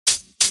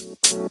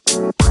The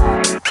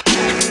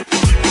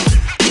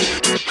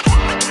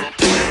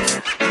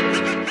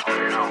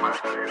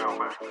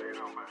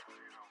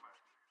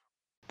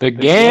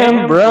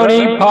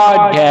Gambroni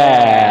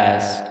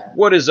Podcast.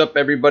 What is up,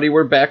 everybody?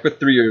 We're back with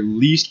three of your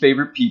least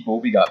favorite people.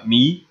 We got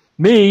me,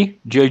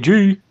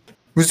 JG.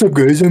 What's up,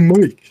 guys? I'm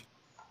Mike.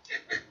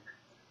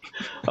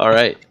 All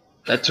right,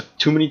 that took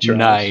too many tries.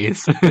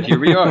 Nice. But here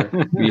we are.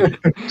 We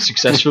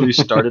successfully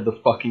started the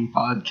fucking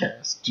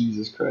podcast.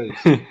 Jesus Christ.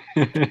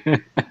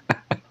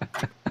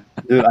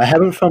 Dude, I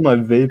haven't found my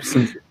vape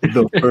since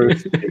the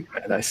first vape,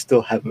 and I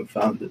still haven't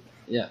found it.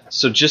 Yeah,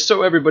 so just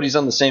so everybody's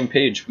on the same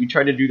page, we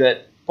tried to do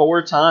that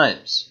 4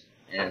 times,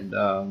 and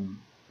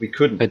we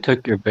couldn't. I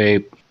took your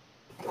vape.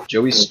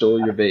 Joey stole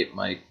your vape,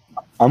 Mike.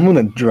 I'm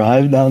gonna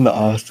drive down to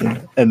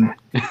Austin and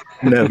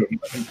never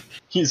mind.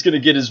 He's gonna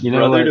get his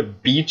brother to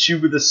beat you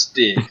with a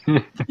stick.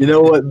 You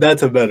know what?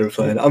 That's a better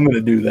plan. I'm gonna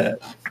do that.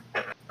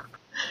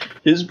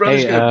 His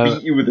brother's gonna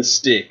beat you with a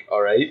stick,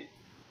 alright?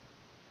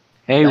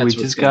 Hey, we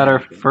just got our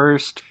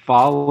first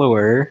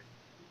follower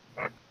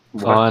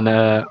on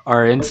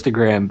our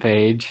Instagram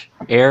page,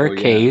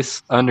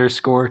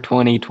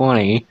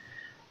 aircase_2020.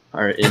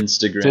 Our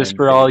Instagram Just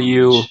for all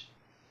you,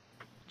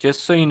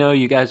 just so you know,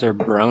 you guys are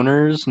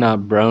broners, not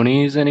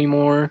bronies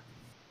anymore.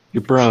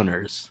 You're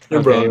broners.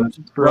 You're broners.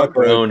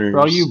 Broners. For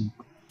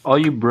all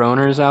you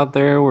broners out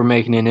there, we're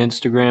making an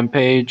Instagram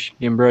page,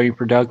 Gambroni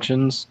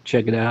Productions.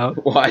 Check it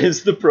out. Why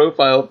is the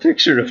profile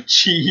picture of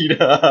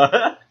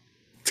Cheetah?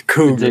 It's a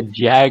cougar.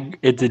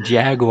 It's a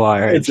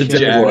jaguar. It's a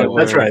jaguar.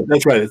 That's right.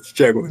 It's a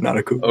jaguar, not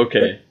a cougar.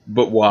 Okay,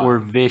 but why? We're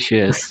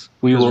vicious.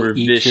 We will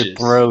eat your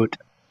throat.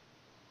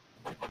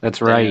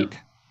 That's right.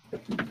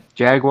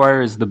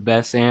 Jaguar is the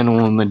best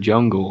animal in the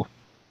jungle.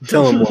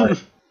 Tell him why.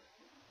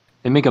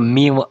 They make a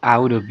meal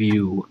out of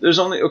you. There's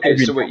only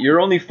so wait, you're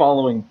only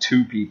following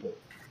 2 people,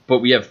 but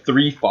we have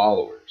 3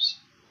 followers.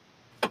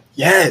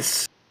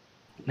 Yes.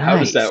 Nice. How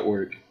does that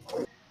work?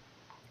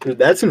 Dude,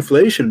 that's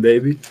inflation,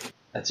 baby.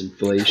 That's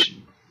inflation.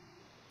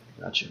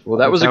 Gotcha. Well,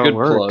 that was a good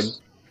plug.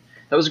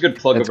 That was a good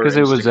plug. That's because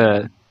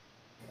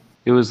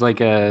it was like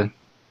a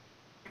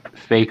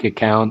fake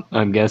account,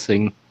 I'm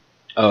guessing.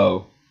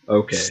 Oh,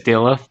 okay.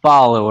 Still a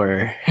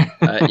follower.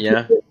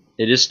 Yeah,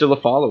 it is still a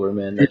follower,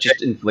 man. That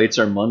just inflates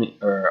our money,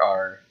 or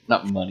our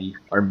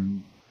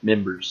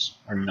members,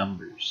 our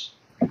numbers.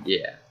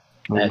 Yeah,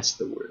 that's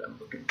the word I'm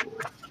looking for.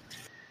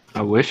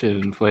 I wish it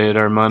inflated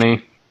our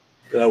money.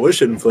 I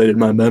wish it inflated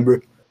my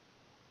member.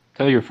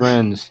 Tell your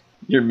friends.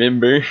 Your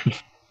member.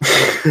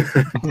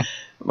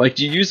 Like,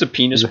 do you use a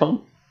penis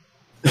pump?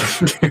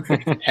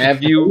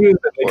 Have you? Or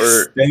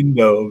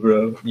extendo,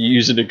 bro. You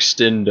use an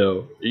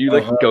extendo. Are you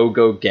like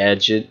Go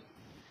Gadget?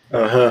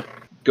 Uh-huh.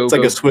 It's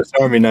like a Swiss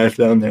Army knife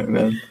down there,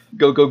 man.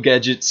 Go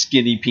Gadget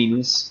skinny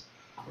penis.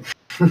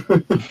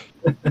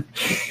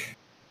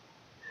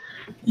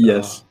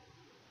 Yes.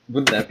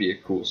 Wouldn't that be a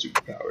cool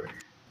superpower?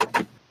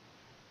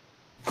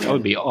 That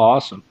would be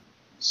awesome.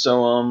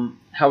 So,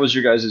 how was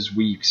your guys'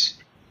 weeks?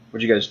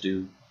 What'd you guys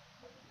do?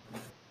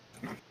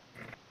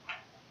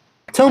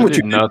 Tell them what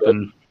you did.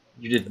 Nothing.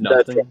 You did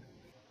nothing?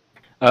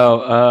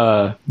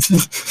 Oh,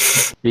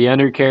 the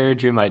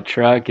undercarriage in my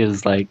truck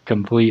is like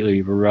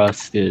completely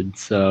rusted,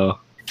 so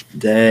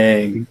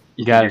dang.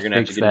 You gotta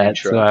fix that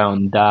so I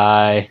don't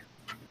die.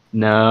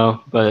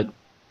 No, but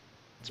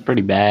it's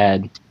pretty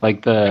bad.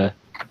 Like the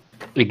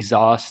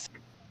exhaust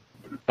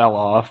fell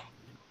off.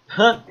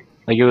 Huh?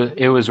 Like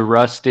it was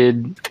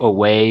rusted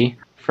away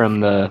from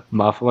the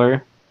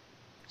muffler,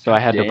 so I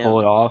had to pull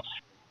it off.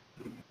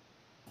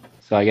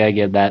 So I gotta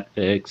get that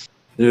fixed.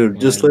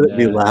 Dude, just let it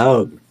be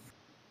loud.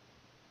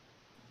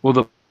 Well,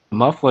 the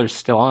muffler's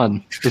still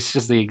on. It's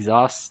just the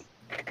exhaust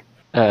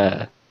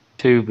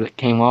tube that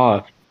came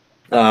off.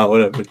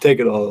 Whatever.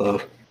 Take it all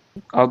off.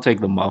 I'll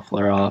take the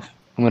muffler off.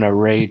 I'm gonna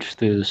rage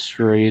through the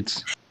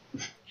streets.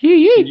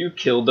 Can you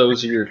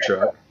kill-dozer your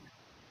truck?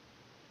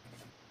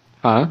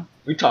 Huh?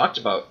 We talked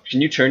about,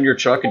 can you turn your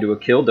truck into a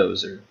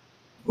kill-dozer?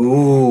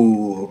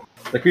 Ooh.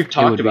 Like we've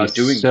talked about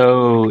doing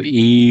so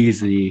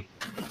easy.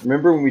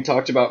 Remember when we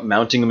talked about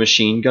mounting a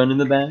machine gun in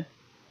the back?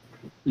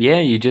 Yeah,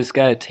 you just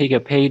gotta take a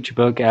page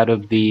book out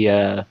of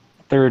the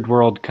third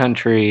world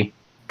country.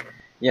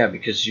 Yeah,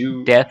 because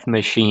you death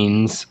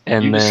machines,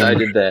 and you then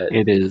decided that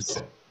it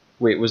is.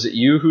 Wait, was it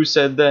you who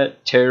said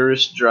that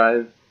terrorists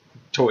drive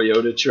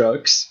Toyota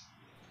trucks?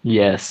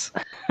 Yes.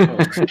 Oh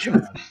my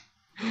god.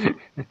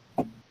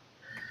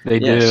 They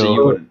do.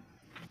 So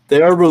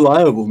they are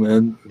reliable,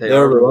 man. They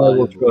are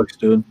reliable trucks,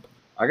 dude.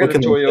 I got a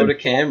Toyota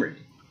Camry.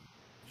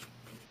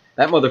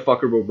 That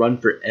motherfucker will run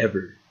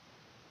forever.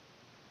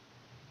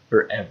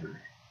 Forever.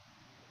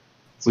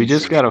 We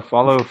just got a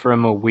follow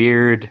from a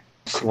weird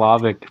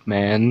Slavic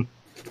man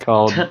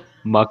called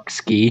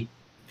Muxki.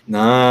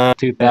 Nah.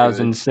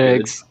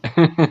 2006.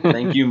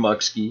 Thank you,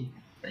 Muxki.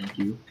 Thank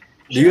you.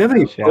 Do you have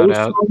any posts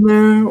on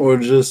there, or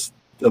just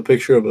a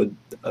picture of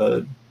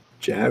a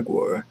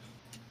Jaguar?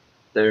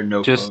 There are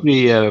no just posts.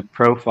 The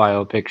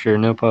profile picture,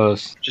 no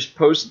posts. Just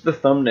post the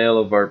thumbnail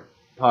of our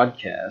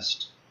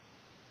podcast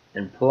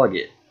and plug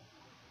it.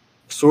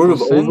 sort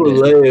of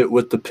overlay it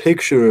with the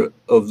picture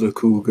of the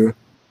cougar,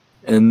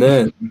 and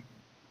then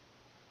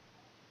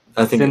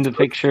I think send a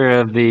picture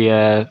of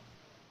the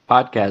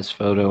podcast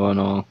photo and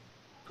I'll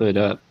put it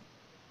up.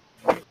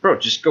 Bro,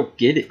 just go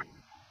get it.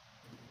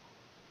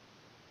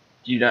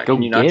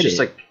 Can you not just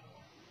like?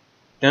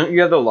 Don't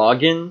you have the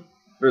login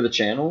for the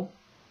channel?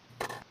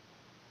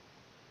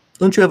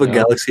 Don't you have a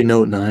Galaxy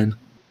Note 9?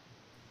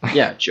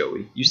 Yeah,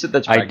 Joey. You said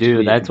that's. I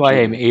do. That's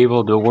why I'm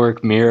able to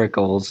work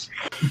miracles.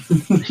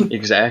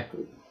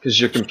 Exactly, because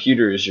your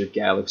computer is your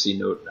Galaxy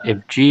Note 9.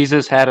 If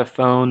Jesus had a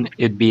phone,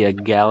 it'd be a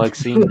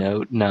Galaxy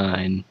Note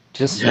 9.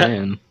 Just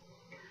saying.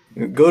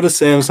 Go to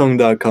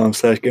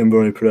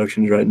Samsung.com/Gambroni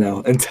Productions right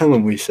now and tell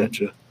them we sent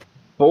you.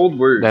 Bold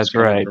words. That's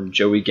right. From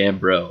Joey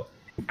Gambro.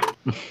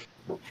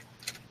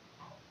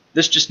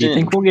 This just Do you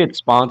think we'll get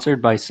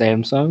sponsored by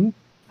Samsung?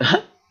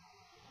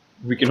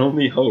 We can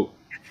only hope.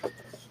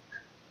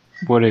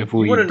 What if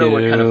we You want to know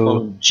what kind of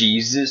phone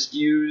Jesus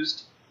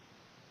used?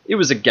 It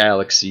was a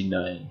Galaxy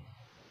 9.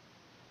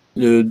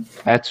 Dude.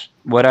 That's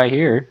what I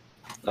hear.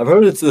 I've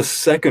heard it's the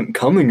second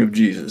coming of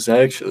Jesus,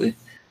 actually.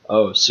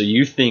 Oh, so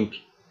you think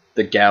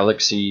the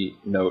Galaxy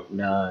Note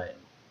 9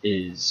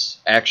 is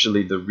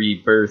actually the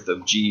rebirth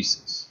of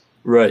Jesus?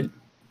 Right.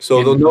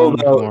 So they'll know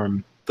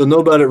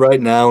about it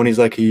right now when he's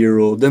like a year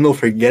old. Then they'll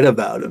forget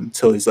about him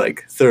until he's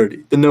like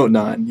 30. The Note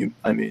 9,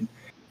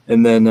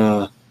 And then,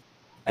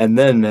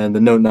 man, the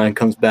Note 9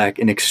 comes back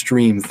in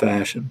extreme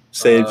fashion.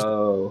 Saves.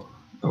 Oh,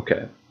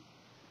 okay.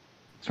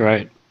 That's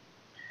right.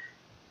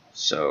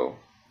 So.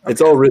 Okay.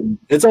 It's all written.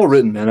 It's all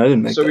written, man. I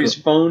didn't make that. So he's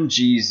phone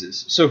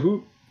Jesus. So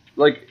who,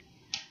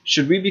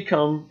 should we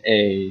become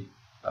a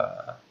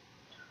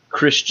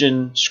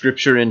Christian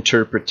scripture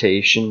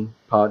interpretation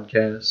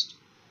podcast?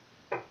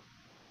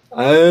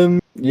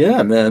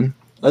 Yeah, man.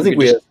 I think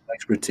we have some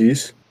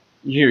expertise.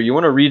 Here, you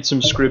want to read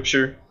some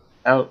scripture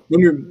out? Let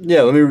me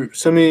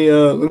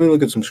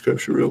look at some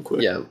scripture real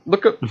quick. Yeah,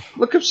 look up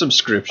some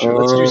scripture.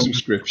 Let's do some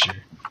scripture.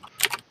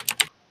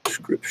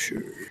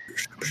 Scripture.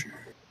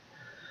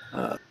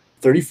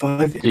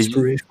 35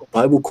 inspirational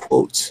Bible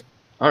quotes.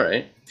 All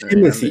right.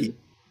 Timothy.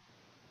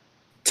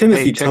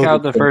 Hey, check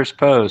out the first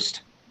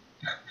post.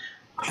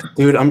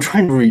 Dude, I'm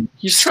trying to read.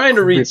 He's trying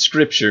to read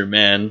scripture,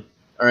 man.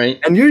 All right.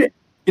 And you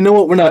know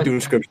what? We're not doing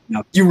scripture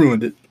now. You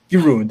ruined it.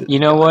 You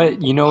know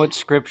what? You know what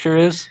scripture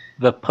is?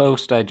 The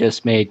post I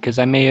just made, because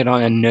I made it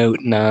on a Note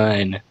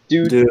 9.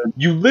 Dude.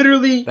 You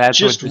literally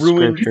just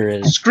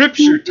ruined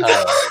scripture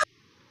time.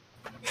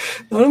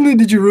 Not only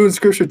did you ruin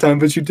scripture time,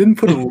 but you didn't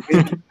put a link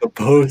in the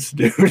post,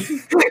 dude.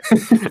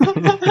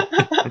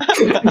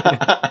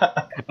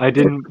 I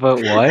didn't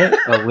put what?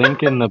 A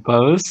link in the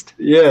post?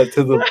 Yeah,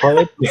 to the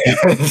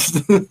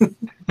podcast.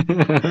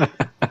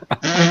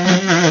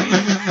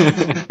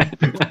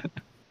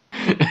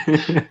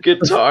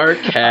 Guitar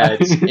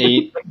cats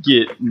ain't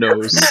get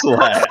no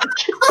slack.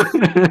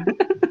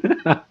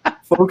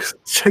 Folks,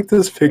 check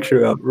this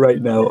picture out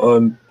right now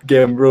on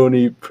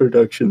Gambroni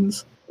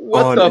Productions.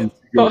 What the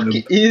fuck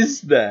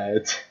is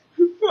that?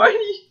 Why do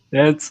you...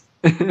 That's...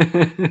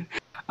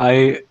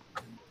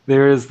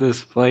 There is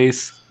this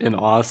place in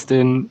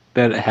Austin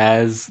that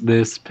has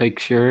this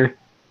picture,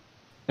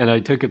 and I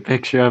took a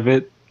picture of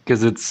it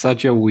because it's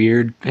such a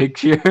weird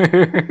picture.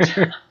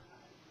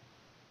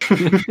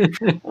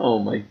 Oh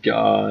my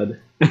god.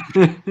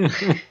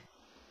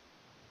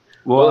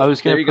 Well, I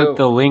was going to put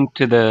the link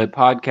to the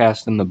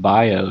podcast in the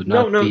bio,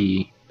 not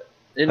the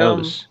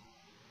post.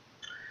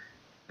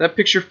 That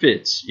picture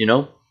fits, you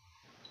know?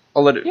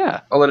 I'll let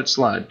it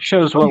slide.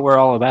 Shows what we're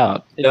all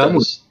about. It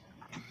does.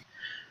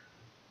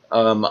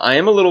 I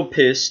am a little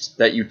pissed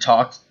that you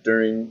talked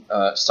during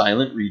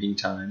silent reading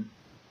time.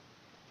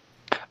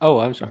 Oh,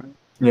 I'm sorry.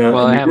 Yeah,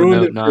 well, I have a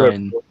Note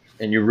 9.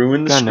 And you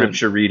ruined the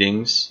scripture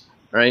readings,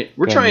 right?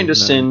 We're trying to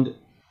send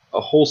a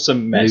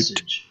wholesome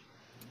message.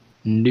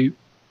 Nope.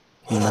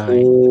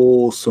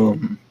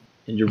 Wholesome.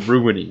 And you're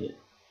ruining it.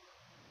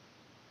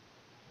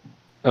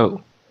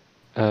 Oh.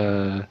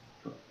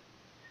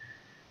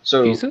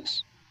 So,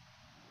 Jesus?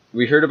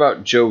 We heard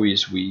about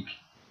Joey's week.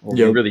 Well,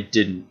 we really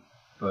didn't.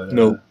 But,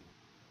 no.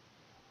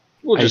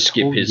 We'll just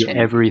skip his week.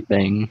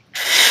 Everything.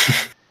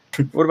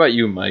 What about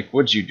you, Mike?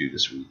 What'd you do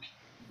this week?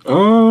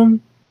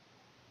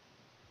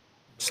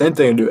 Same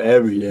thing I do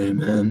every day,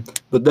 man.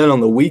 But then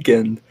on the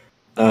weekend,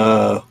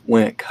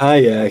 went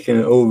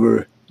kayaking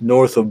over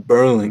north of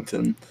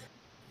Burlington.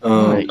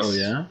 Nice. Oh,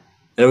 yeah?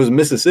 And it was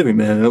Mississippi,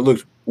 man. And it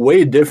looked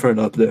way different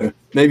up there.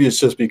 Maybe it's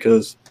just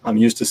because I'm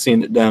used to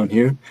seeing it down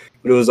here.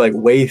 But it was like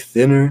way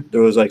thinner.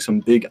 There was like some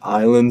big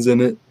islands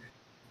in it.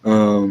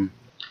 And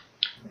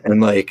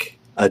like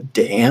a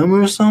dam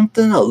or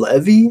something? A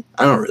levee?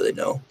 I don't really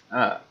know.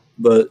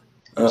 But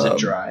was it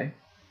dry?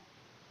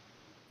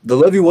 The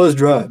levee was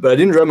dry, but I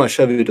didn't drive my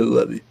Chevy to the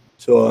levee.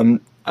 So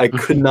I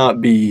could not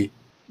be...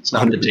 It's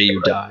not the day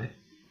you die.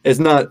 It's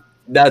not...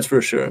 That's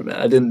for sure, man.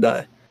 I didn't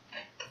die.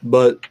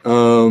 But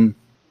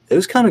it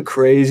was kind of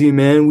crazy,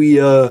 man. We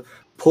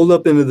pulled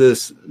up into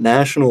this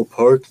national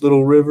park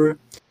little river,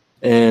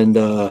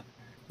 and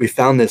we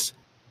found this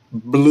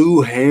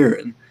blue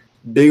heron.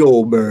 big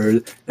old bird,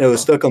 and it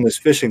was stuck on this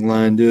fishing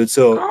line, dude.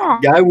 So the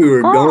guy we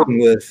were going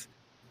with,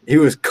 he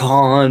was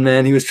calling,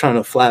 man. He was trying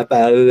to flap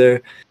out of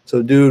there.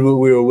 So dude, who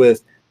we were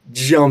with,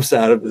 jumps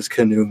out of his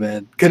canoe,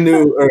 man.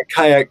 Canoe or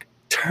kayak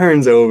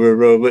turns over,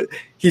 bro, but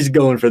he's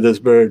going for this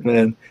bird,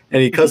 man.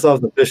 And he cuts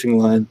off the fishing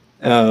line.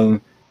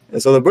 And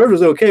so the bird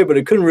was okay, but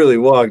it couldn't really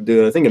walk,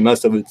 dude. I think it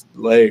messed up its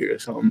leg or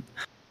something.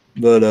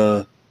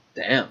 But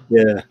Damn.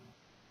 yeah.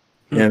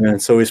 Yeah, man.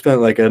 So we spent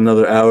like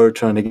another hour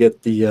trying to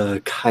get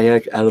the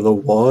kayak out of the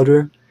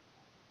water.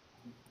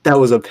 That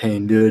was a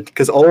pain, dude,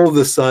 because all of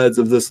the sides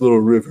of this little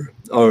river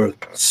are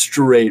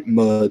straight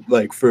mud,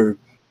 like for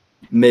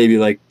maybe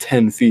like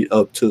 10 feet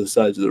up to the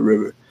sides of the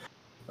river.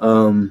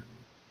 And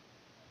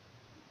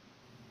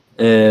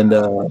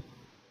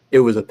it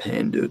was a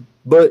pain, dude.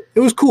 But it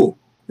was cool.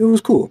 It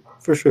was cool,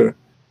 for sure.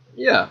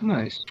 Yeah.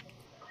 Nice.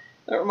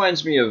 That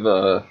reminds me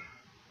of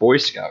Boy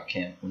Scout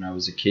camp when I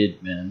was a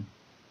kid, man.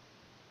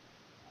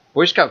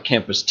 Boy Scout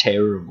camp was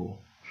terrible.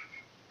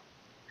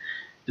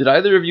 Did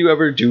either of you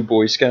ever do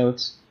Boy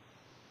Scouts?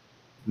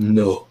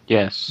 No.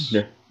 Yes.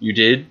 No. You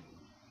did?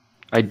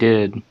 I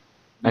did.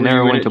 I Were never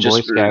you in went it to just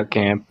Boy for- Scout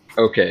camp.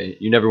 Okay,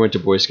 you never went to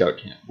Boy Scout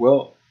camp.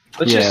 Well,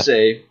 let's just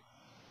say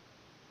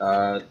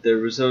there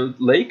was a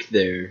lake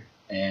there,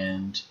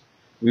 and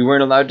we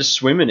weren't allowed to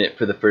swim in it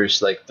for the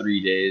first, 3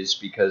 days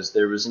because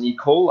there was an E.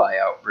 coli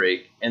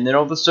outbreak, and then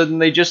all of a sudden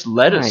they just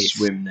let us Nice.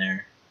 swim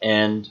there.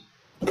 And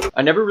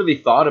I never really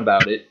thought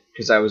about it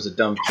because I was a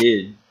dumb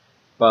kid,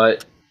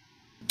 but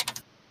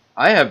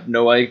I have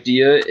no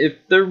idea if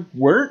there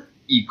weren't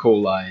E.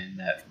 coli in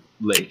that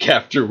lake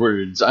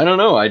afterwards. I don't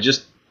know, I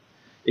just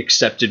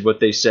accepted what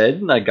they said,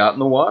 and I got in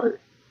the water.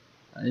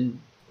 I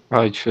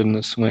Probably shouldn't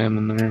have swam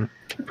in there.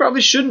 probably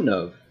shouldn't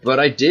have, but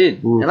I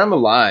did, Ooh. and I'm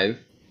alive,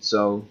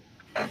 so...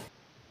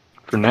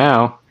 For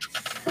now.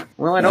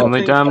 Well, I don't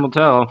Only think... time will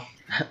tell.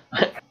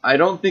 I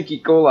don't think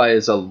E. coli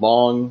is a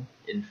long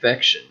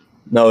infection.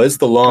 No, it's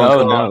the long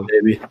Oh, con, no.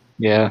 baby.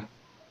 Yeah.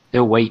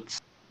 It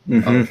waits.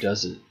 Mhm. Oh,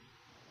 does it?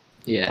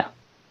 Yeah.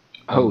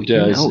 Oh, Oh, you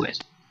does know it?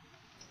 it.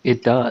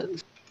 It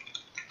does.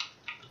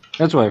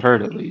 That's what I've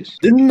heard, at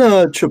least. Didn't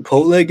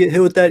Chipotle get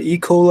hit with that E.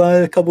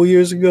 coli a couple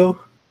years ago?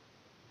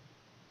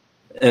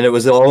 And it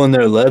was all in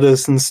their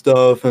lettuce and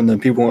stuff, and then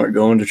people weren't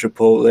going to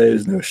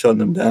Chipotle's, and they were shutting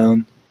them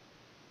down.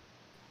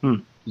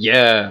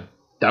 Yeah,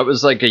 that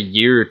was like a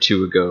year or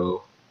two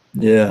ago.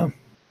 Yeah.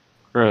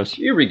 Gross.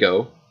 Here we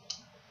go.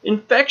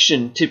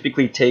 Infection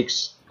typically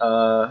takes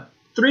 3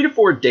 to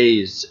 4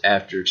 days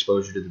after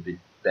exposure to the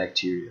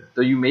bacteria,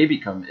 though you may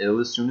become ill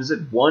as soon as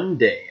 1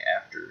 day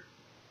after,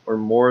 or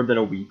more than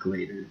a week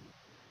later.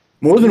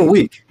 More than a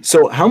week.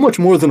 So how much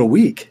more than a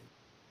week?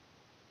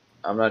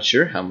 I'm not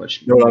sure how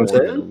much know what I'm more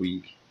than a saying?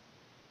 week.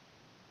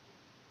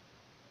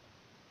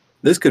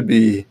 This could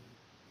be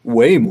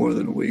way more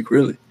than a week,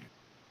 really.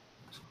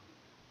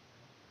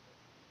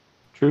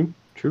 True.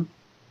 True.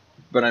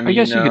 But I I mean,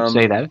 guess you could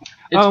say that.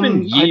 It's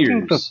been years. I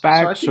think the so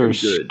I facts think are I'm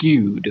good.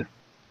 skewed.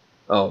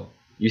 Oh,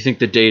 you think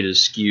the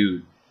data's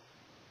skewed?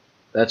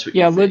 That's what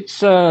you Yeah, think.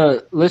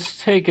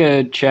 let's take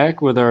a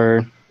check with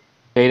our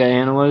data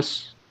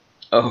analyst.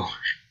 Oh,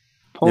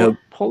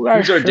 Pull that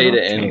who's our shit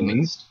data up, Jamie.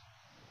 analyst?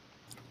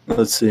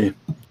 Let's see.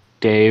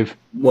 Dave.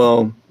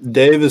 Well,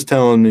 Dave is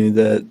telling me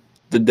that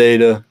the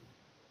data,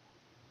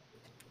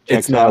 Checks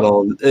it's not out.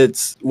 all.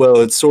 It's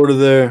sort of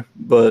there,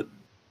 but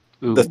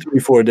Ooh. the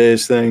 3-4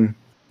 days thing,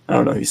 I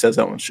don't know. He says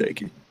that one's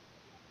shaky.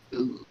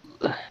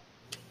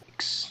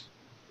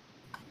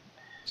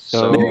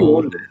 So- Maybe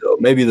one day though.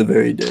 Maybe the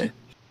very day.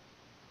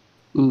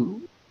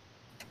 Ooh.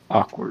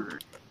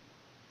 Awkward.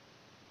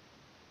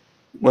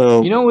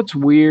 Well, You know what's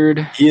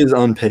weird? he is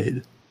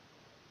unpaid.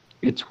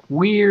 It's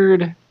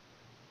weird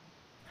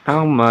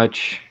how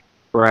much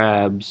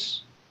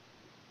crabs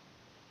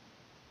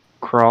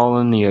crawl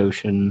in the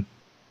ocean.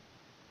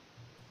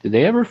 Do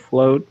they ever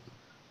float?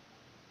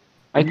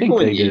 I Are you think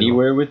going they do.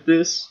 anywhere with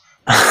this?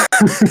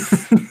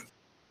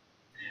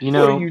 You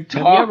know, What are you have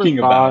talking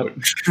ever thought-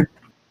 about?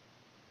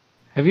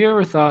 Have you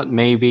ever thought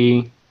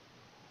maybe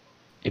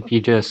if you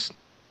just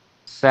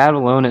sat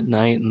alone at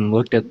night and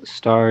looked at the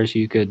stars,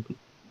 you could...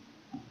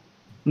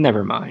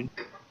 Never mind.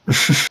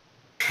 The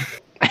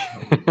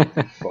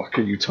fuck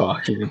are you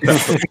talking about?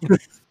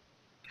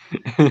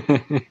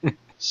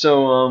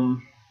 So,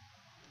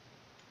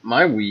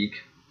 my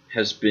week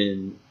has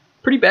been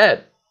pretty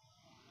bad.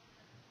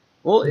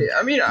 Well,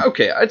 I mean,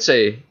 okay, I'd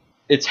say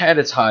it's had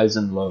its highs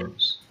and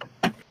lows.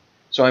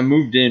 So I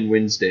moved in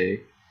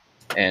Wednesday,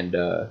 and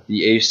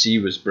the AC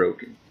was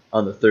broken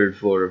on the 3rd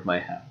floor of my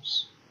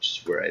house, which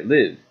is where I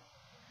live.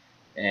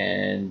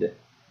 And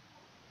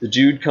the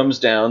dude comes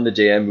down the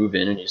day I move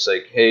in, and he's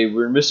like, "Hey,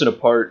 we're missing a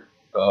part,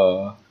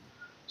 so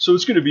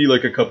it's gonna be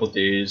like a couple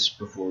days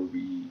before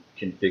we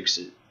can fix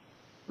it."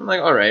 I'm like,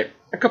 "Alright,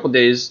 a couple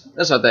days,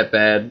 that's not that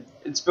bad.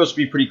 It's supposed to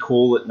be pretty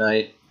cool at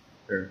night,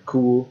 or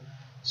cool,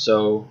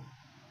 so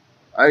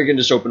I can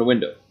just open a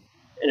window."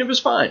 And it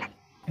was fine.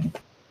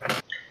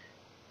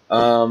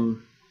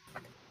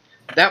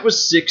 That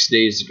was 6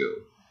 days ago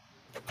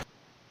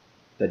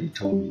that he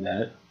told me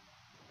that.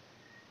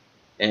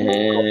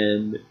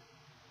 And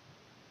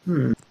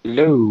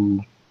Hello.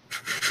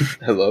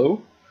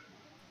 hello?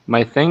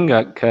 My thing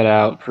got cut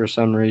out for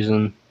some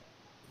reason.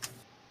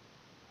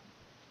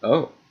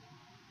 Oh.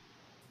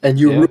 And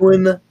you Yeah.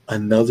 ruin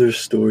another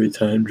story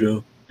time,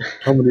 Joe.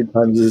 How many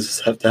times does this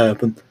have to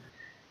happen?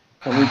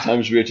 How many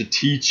times do we have to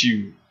teach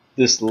you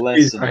this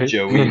lesson, Right.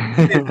 Joey?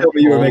 Please tell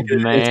me you were Old making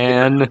an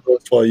man. Instagram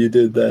post while you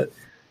did that.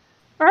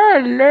 I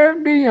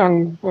love the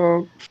young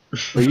folks.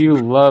 Well, you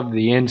love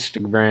the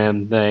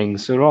Instagram thing,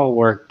 so it all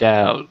worked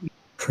out.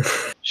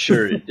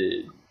 Sure it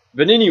did.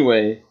 But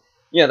anyway,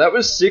 yeah, that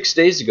was 6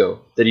 days ago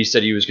that he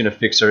said he was going to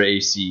fix our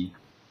AC.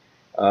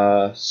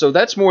 So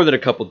that's more than a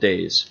couple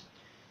days.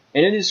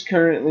 And it is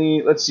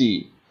currently, let's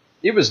see,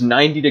 it was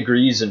 90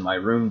 degrees in my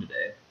room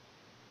today.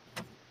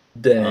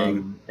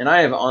 Dang. And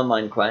I have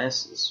online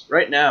classes.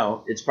 Right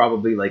now, it's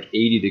probably like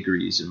 80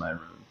 degrees in my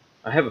room.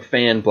 I have a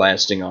fan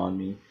blasting on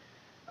me.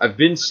 I've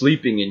been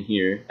sleeping in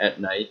here at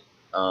night,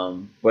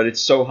 but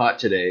it's so hot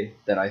today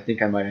that I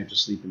think I might have to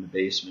sleep in the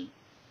basement.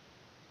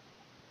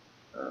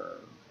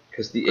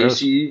 Because the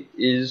Gross. AC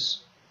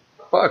is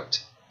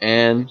fucked,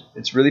 and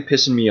it's really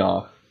pissing me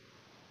off.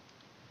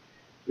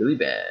 Really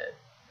bad.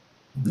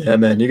 Yeah,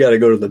 man, you gotta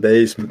go to the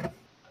basement.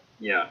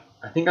 Yeah,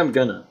 I think I'm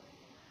gonna.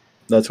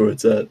 That's where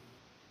it's at.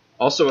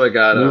 Also, I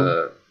got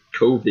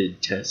COVID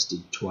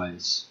tested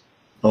twice.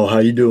 Oh, how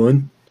you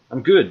doing?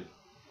 I'm good.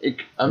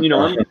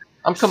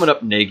 I'm coming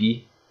up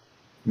neggy.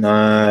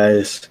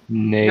 Nice.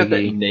 I got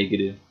that Naggy.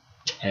 negative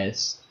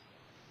test.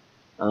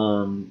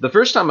 The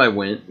first time I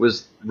went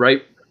was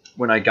right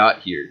when I got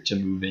here to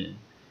move in,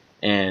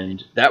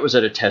 and that was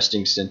at a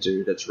testing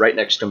center that's right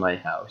next to my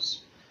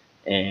house.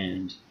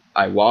 And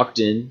I walked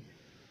in,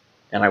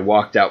 and I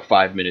walked out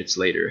 5 minutes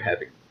later,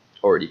 having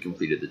already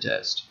completed the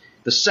test.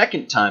 The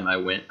second time I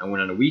went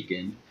on a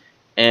weekend,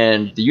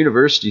 and the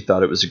university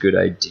thought it was a good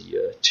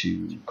idea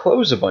to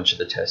close a bunch of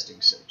the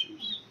testing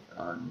centers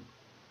on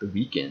the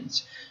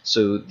weekends.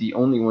 So the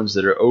only ones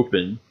that are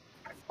open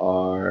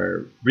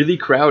are really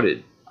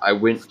crowded. I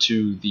went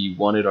to the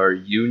one at our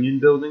union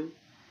building,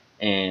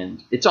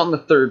 and it's on the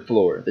 3rd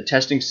floor. The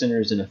testing center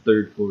is in a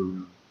 3rd floor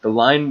room. The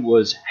line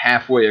was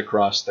halfway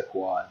across the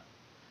quad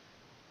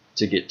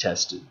to get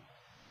tested.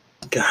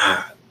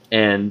 God.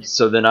 And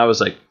so then I was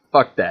like,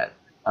 fuck that.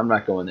 I'm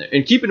not going there.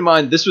 And keep in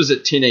mind, this was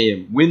at 10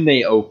 a.m. when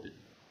they opened.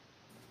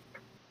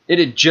 It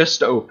had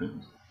just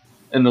opened,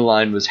 and the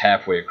line was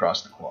halfway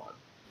across the quad.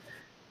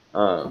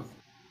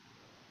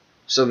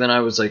 So then I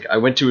was like, I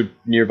went to a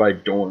nearby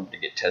dorm to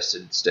get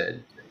tested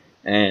instead.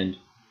 And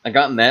I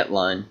got in that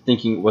line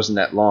thinking it wasn't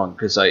that long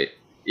because it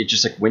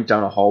just like went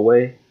down a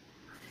hallway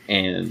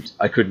and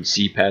I couldn't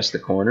see past the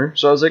corner.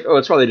 So I was like, oh,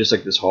 it's probably just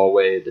like this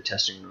hallway. The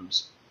testing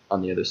room's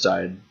on the other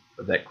side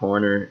of that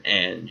corner,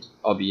 and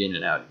I'll be in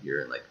and out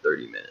here in like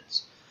 30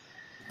 minutes.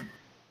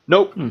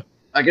 Nope.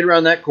 I get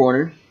around that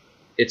corner.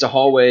 It's a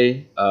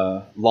hallway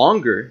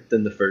longer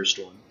than the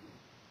first one,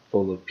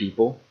 full of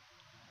people.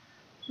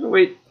 So I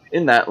wait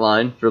in that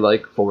line for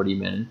like 40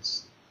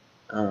 minutes.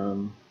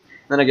 Then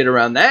I get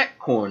around that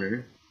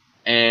corner,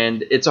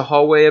 and it's a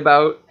hallway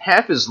about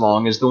half as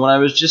long as the one I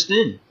was just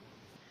in.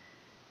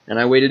 And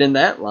I waited in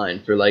that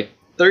line for like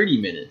 30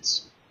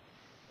 minutes.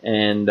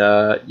 And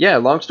yeah,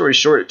 long story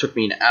short, it took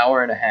me an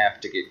hour and a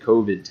half to get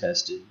COVID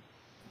tested.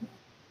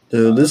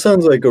 Dude, this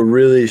sounds like a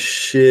really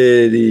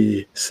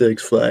shitty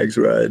Six Flags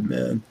ride,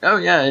 man. Oh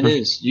yeah, it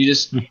is. You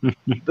just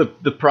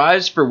the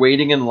prize for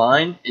waiting in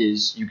line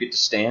is you get to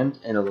stand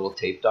in a little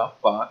taped off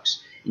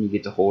box, and you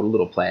get to hold a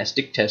little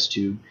plastic test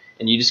tube,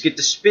 and you just get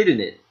to spit in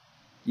it.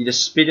 You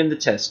just spit in the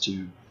test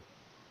tube.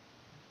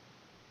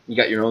 You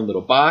got your own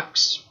little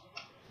box.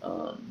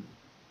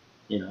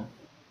 You know.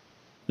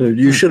 Dude,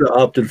 you should have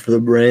opted for the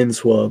brain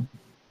swab.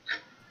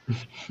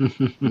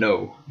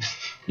 No.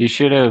 You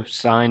should have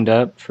signed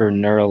up for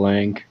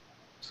Neuralink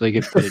so they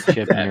could put a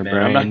chip in your Man,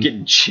 brain. I'm not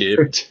getting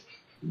chipped.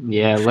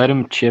 Yeah, let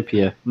them chip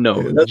you.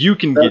 No, Dude, you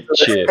can get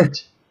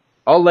chipped.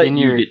 I'll let In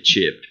you your- get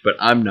chipped, but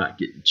I'm not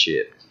getting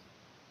chipped.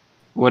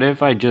 What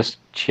if I just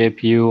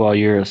chip you while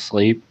you're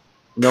asleep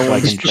No so I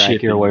one's can track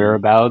chipping your me.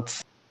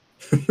 whereabouts?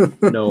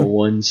 No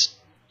one's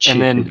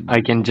chipping. And then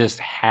I can just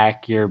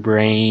hack your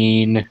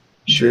brain.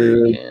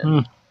 Sure Dude.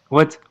 can.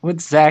 What's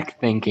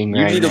Zach thinking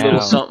You right need a now?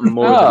 little something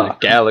more than Oh. a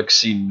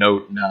Galaxy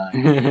Note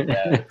 9.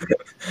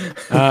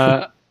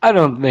 Yeah. I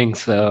don't think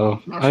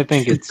so. I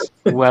think it's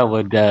well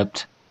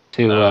adept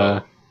to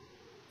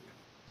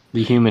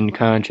the human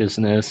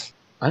consciousness.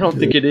 I don't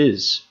think it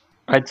is.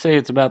 I'd say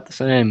it's about the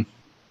same.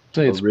 I'd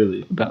say Oh, it's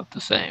really? about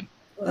the same.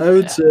 I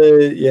would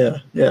say, yeah.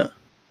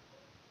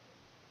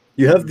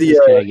 You have the This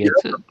guy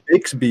gets it.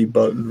 Bixby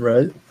button,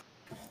 right?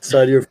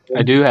 Side of your phone.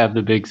 I do have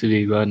the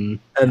Bixby button.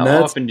 And How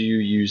that's often do you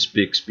use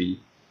Bixby?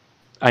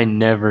 I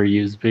never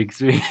use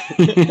Bixby.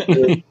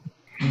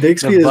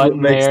 Bixby the is what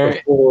button makes there-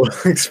 the whole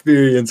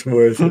experience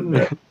worth it,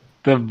 man.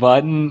 The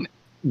button,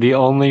 the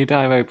only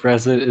time I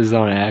press it is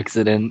on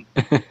accident.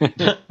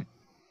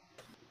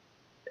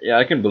 Yeah,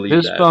 I can believe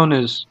This that. phone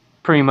is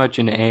pretty much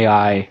an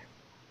AI.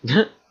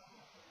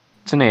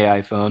 It's an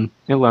AI phone.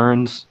 It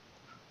learns.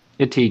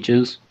 It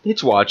teaches.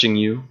 It's watching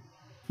you.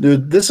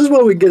 Dude, this is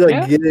what we get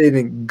Yeah. at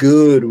getting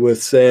good with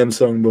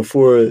Samsung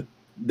before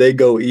they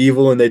go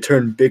evil and they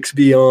turn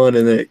Bixby on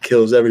and then it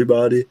kills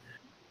everybody.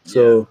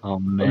 So Oh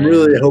man. I'm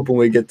really hoping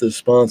we get this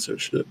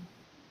sponsorship.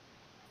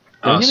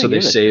 They're gonna So they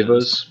give it save to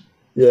us.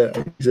 Yeah,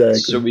 exactly.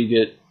 So we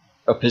get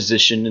a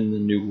position in the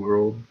new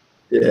world.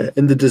 Yeah,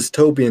 in the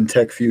dystopian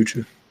tech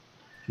future.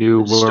 New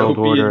world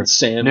Dystopian order.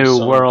 Samsung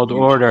New world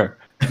future. order.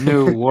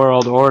 New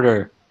world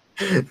order.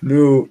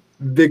 New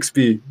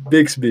Bixby.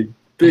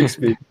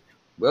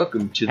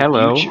 Welcome to the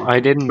Hello, future. I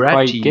didn't Brought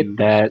quite to get you.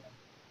 that.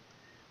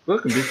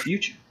 Welcome to the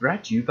future.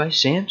 Brought to you by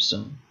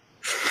Samsung.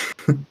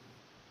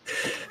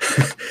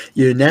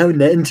 You're now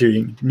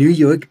entering New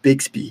York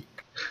Bixby.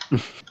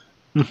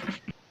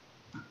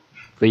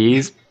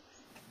 Please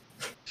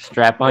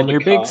strap All on the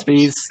your cops.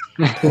 Bixby's.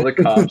 All the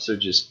cops are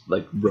just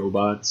like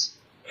robots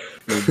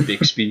named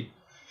Bixby.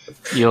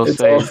 You'll It's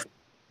say, all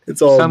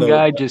it's all some no.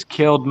 guy just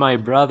killed my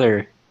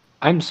brother.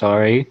 I'm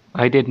sorry,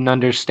 I didn't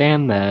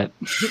understand that.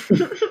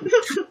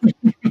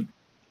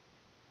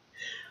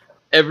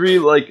 Every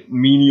like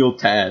menial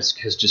task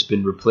has just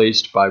been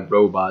replaced by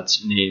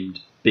robots named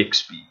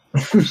Bixby.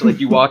 So like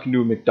you walk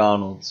into a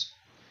McDonald's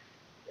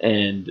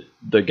and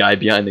the guy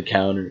behind the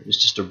counter is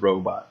just a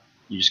robot.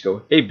 You just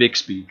go, "Hey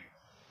Bixby,"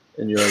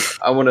 and you're like,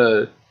 I want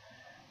a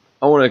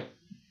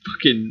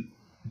fucking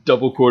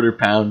double quarter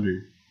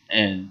pounder,"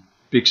 and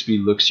Bixby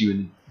looks you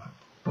in the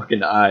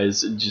fucking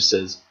eyes and just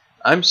says,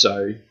 "I'm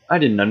sorry, I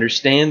didn't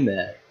understand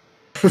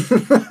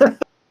that."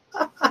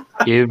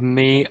 Give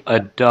me a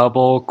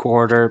double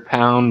quarter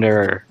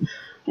pounder.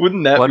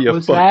 Wouldn't that What be a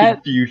was fucking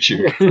that?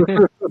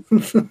 future?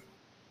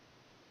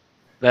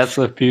 That's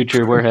the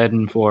future we're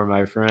heading for,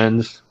 my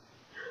friends.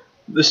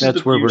 This That's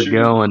is the where we're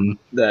future going.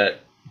 that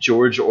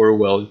George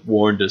Orwell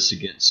warned us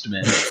against,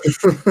 man.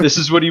 This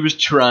is what he was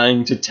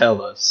trying to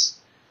tell us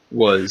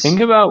was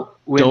Think about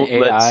when don't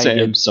let AI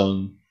gets...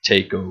 Samsung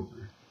take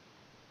over.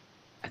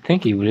 I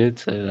think he did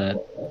say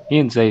that. He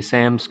didn't say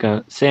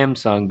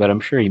Samsung, but I'm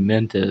sure he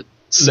meant it.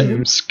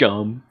 Sam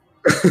scum.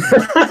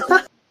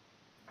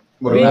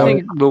 What do you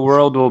think the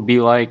world will be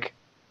like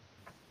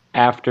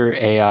after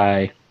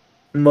AI?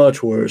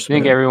 Much worse. You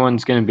think man.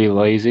 everyone's going to be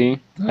lazy?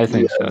 I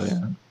think so, Yes.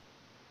 yeah.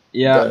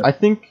 Yeah, That- I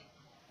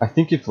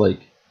think if like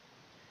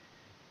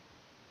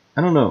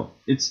I don't know.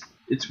 It's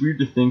weird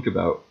to think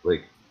about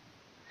like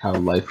how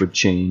life would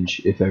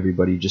change if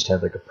everybody just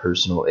had like a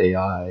personal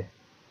AI,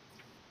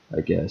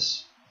 I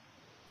guess.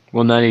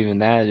 Well, not even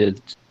that.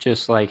 It's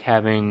just like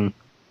having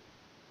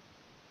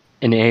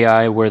an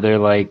AI where they're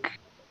like,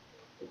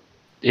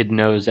 it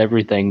knows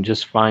everything.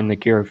 Just find the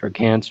cure for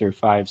cancer,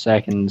 5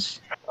 seconds.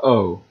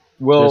 Oh,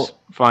 well, Just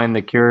find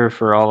the cure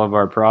for all of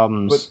our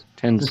problems, but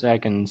 10 the-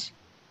 seconds.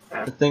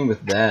 the thing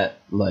with that,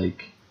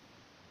 like,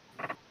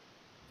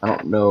 I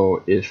don't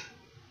know if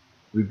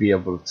we'd be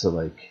able to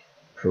like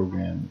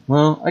program.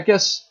 Well, I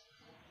guess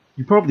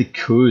you probably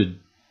could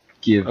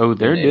give. Oh,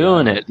 they're an AI,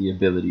 doing like, it. the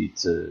ability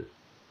to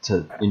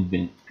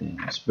invent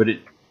things, but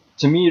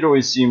to me it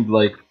always seemed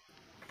like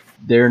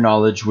their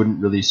knowledge wouldn't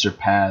really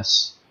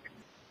surpass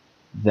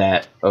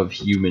that of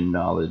human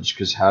knowledge.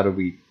 Because how do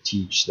we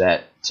teach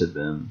that to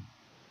them?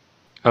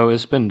 Oh,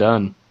 it's been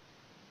done.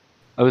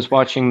 I was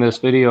watching this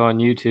video on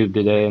YouTube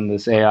today, and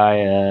this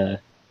AI,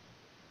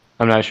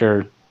 I'm not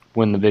sure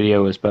when the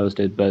video was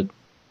posted, but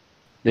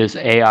this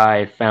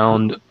AI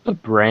found a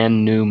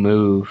brand new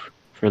move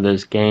for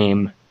this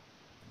game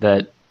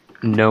that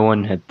no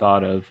one had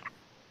thought of.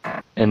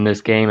 And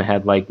this game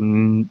had like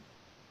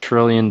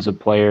trillions of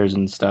players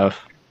and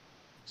stuff.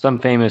 Some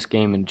famous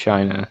game in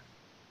China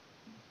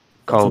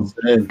called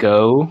insane.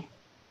 Go.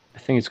 I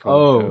think it's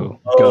called Go.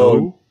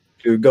 Go.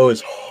 Dude, Go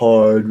is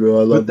hard,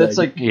 bro. I love But that's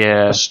that. like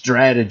Yeah. a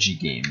strategy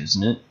game,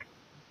 isn't it?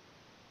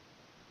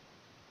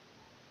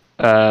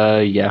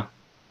 Yeah.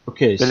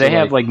 Okay, But so they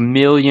have like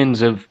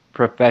millions of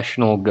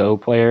professional Go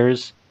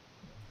players,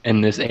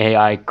 and this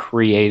AI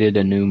created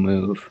a new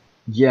move.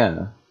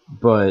 yeah,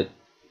 but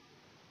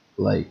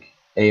like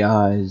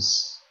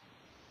AIs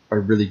are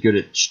really good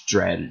at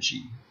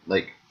strategy,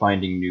 like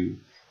finding new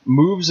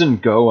moves in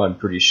Go. I'm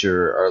pretty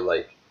sure are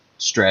like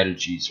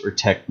strategies or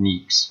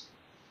techniques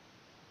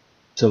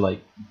to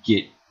like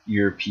get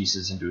your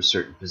pieces into a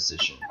certain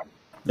position.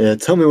 Yeah,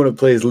 tell me when it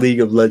plays League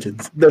of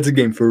Legends. That's a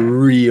game for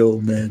real,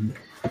 man.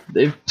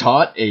 They've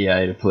taught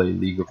AI to play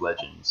League of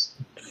Legends,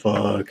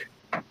 Fuck.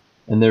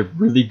 and they're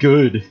really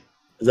good.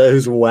 Is that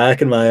who's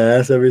whacking my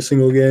ass every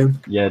single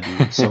game? Yeah,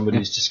 dude.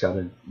 Somebody's just got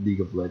a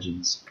League of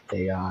Legends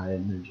AI,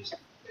 and they're just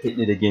pitting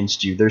it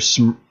against you.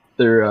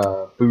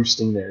 They're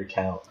boosting their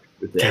account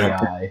with the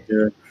AI.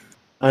 Yeah.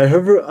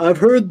 I've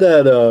heard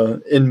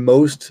that in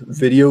most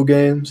video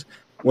games,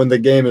 when the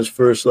game is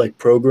first like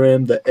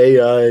programmed, the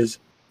AIs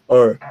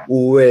are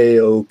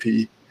way OP,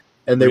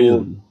 and they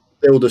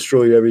will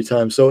destroy you every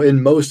time. So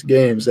in most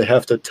games, they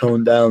have to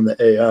tone down the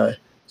AI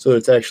so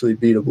it's actually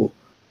beatable.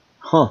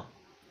 Huh.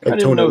 I Like didn't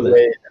tone know it that.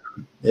 way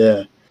down.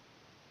 Yeah,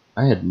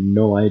 I had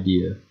no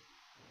idea.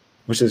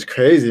 which is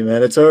crazy,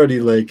 man. It's already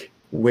like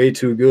way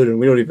too good, and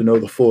we don't even know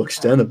the full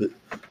extent of it.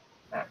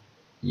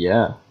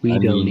 Yeah, We I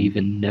don't mean,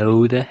 even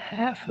know the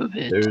half of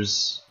it.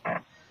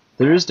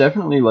 there is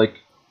definitely like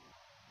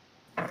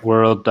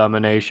World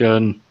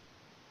domination.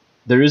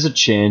 there is a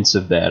chance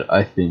of that.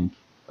 I think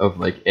of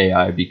like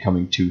AI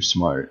becoming too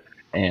smart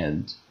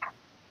and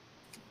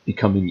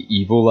becoming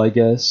evil. I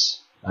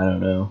guess I don't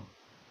know.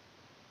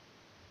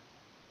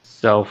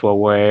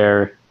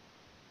 Self-aware.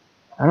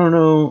 I don't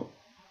know.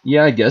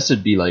 Yeah, I guess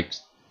it'd be like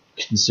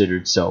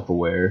considered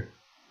self-aware.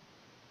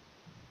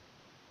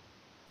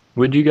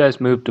 Would you guys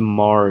move to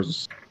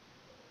Mars?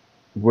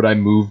 Would I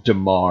move to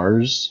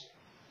Mars?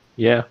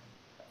 Yeah.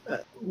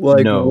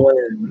 Like No.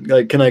 when?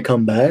 Like, can I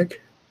come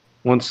back?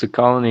 Once the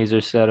colonies are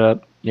set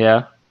up,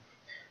 yeah.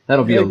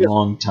 That'll be Yeah, a I guess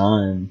long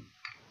time.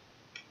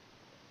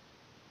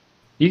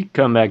 You can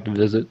come back to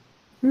visit.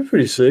 it'd be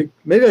pretty sick.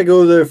 Maybe I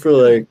go there for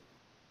like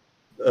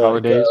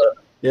Holidays.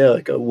 yeah,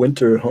 like a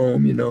winter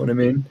home. You know what I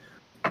mean?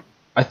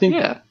 I think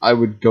Yeah. I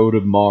would go to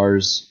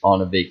Mars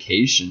on a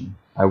vacation.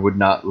 I would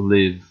not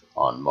live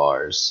on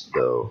Mars,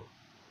 though.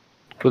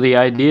 Well, the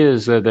idea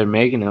is that they're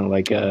making it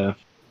like a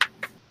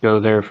go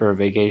there for a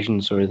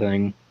vacation sort of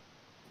thing.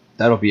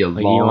 That'll be a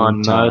Like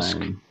long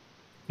time.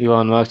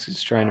 Elon Musk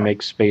is trying to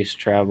make space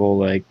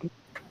travel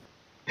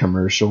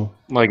Commercial.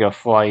 like a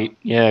flight.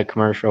 Yeah,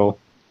 commercial.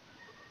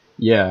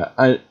 Yeah,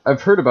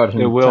 I've heard about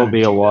him. It will trying to be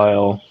a do that,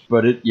 while.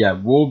 but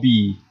we'll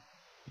be,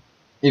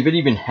 if it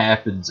even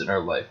happens in our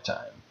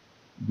lifetime,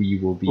 we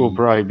will be. We'll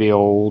probably be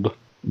old.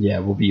 Yeah,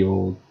 we'll be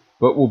old,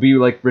 but we'll be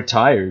like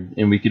retired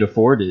and we could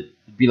afford it.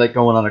 It'd be like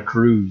going on a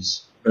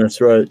cruise.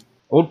 That's right.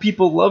 Old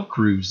people love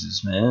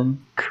cruises,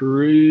 man.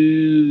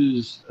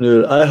 Cruise.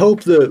 Dude, I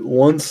hope that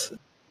once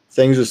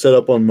things are set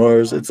up on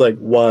Mars, it's like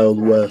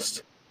Wild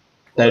West.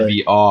 That'd Like,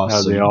 be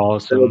awesome. That'd be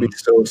awesome. That'll be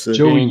so sick.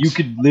 Joey, Jinx. you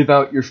could live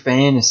out your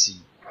fantasy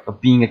of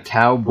being a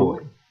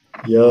cowboy.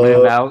 Yo,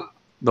 Live out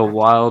the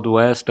Wild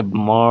West of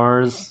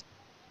Mars.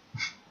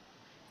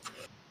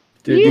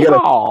 dude,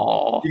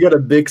 Yeehaw! you got a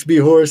Bixby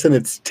horse and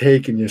it's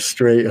taking you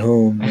straight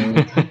home,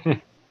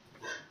 man.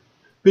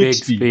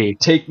 Bixby.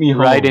 Take me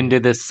home. Right into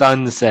the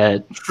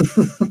sunset.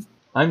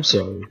 I'm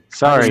sorry.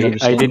 Sorry, I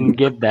understand. didn't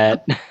get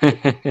that.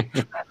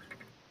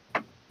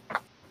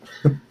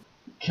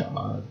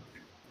 God.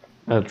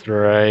 That's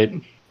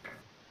right.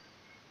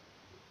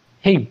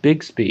 Hey,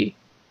 Bixby.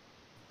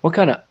 What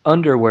kind of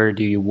underwear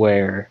do you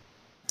wear?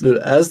 Dude,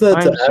 ask that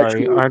I'm to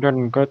sorry, actual, I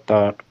didn't get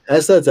that.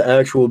 ask that to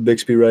actual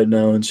Bixby right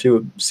now and see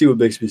what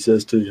Bixby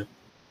says to you.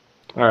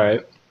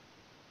 Alright.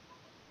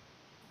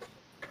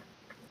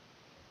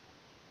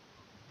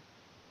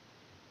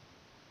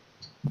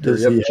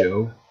 Does Hurry he? up,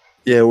 Joe.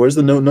 Yeah, where's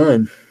the Note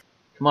 9?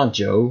 Come on,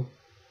 Joe.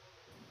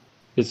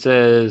 It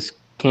says,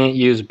 can't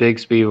use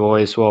Bixby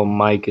voice while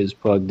mic is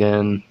plugged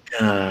in.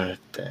 God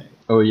dang.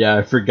 Oh yeah,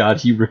 I forgot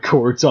he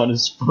records on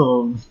his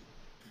phone.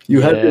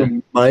 You have Yeah.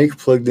 your mic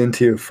plugged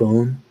into your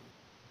phone?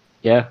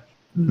 Yeah,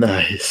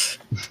 Nice.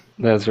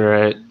 that's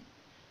right.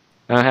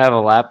 I don't have a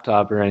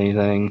laptop or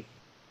anything.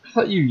 I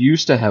thought you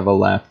used to have a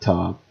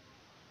laptop.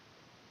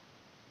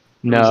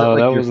 Or was No, like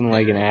that your wasn't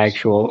like an parents'?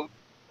 actual.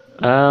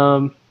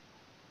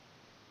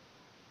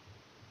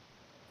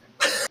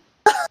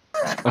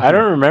 I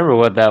don't remember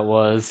what that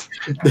was.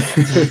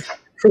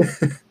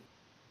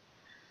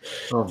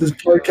 Oh This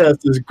my God. podcast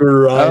is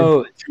grinding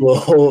Oh, to a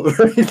halt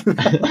right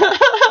now.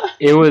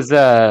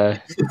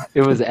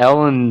 it was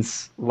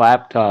Ellen's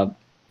laptop,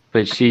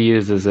 but she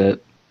uses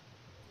it.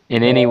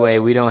 And anyway,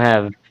 we don't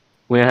have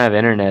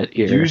internet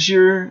here. Use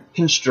your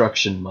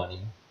construction money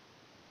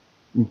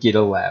and get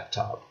a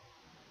laptop.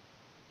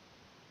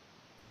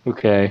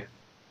 Okay.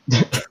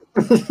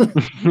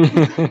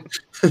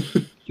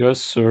 Yes,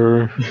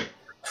 sir.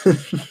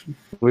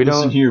 We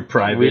Listen don't here,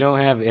 private. we don't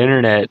have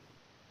internet.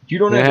 You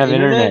don't We have,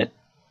 internet?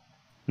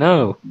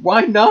 No,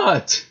 Why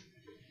not?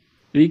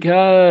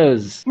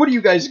 because What are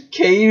you guys,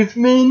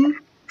 cavemen?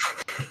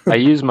 I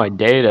use my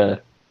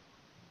data.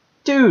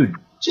 Dude,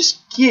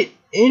 just get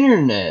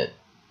internet.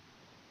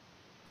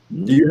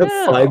 Do you have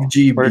No,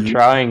 5G? We're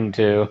trying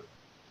to.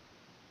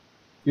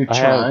 You're I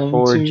have trying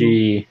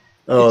 4G. to.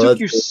 Oh, It took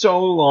that's you so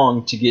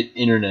long to get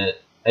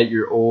internet at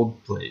your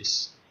old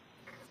place.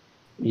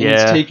 And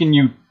it's Yeah, taken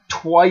you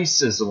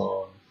twice as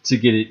long to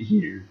get it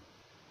here.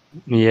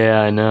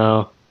 yeah, I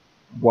know.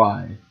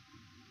 Why?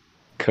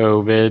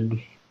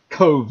 COVID.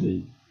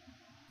 COVID.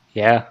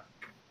 Yeah,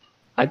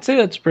 I'd say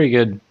that's a pretty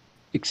good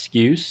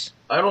excuse.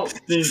 I don't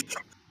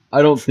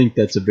think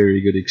that's a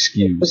very good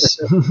excuse.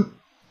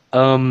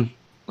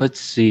 Let's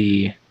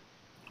see.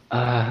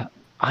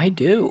 I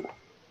do.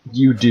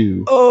 You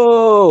do.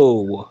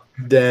 Oh,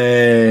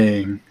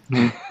 dang.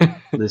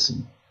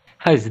 Listen,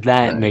 how does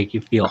that Right. make you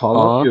feel?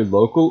 call up your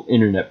local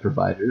internet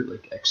provider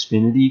like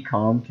Xfinity,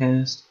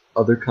 Comcast,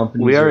 other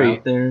companies We are already-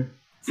 out there. It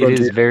is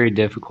Frontier. very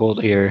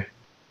difficult here.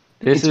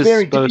 This It's is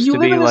very supposed you to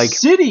live be in like. a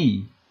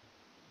city.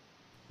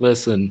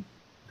 Listen,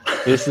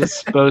 this is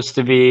supposed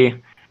to be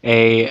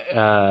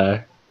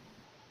a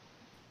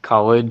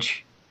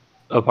college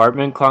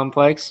apartment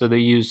complex, so they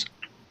use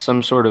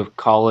some sort of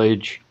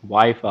college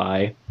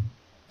Wi-Fi.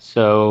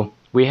 So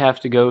we have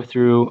to go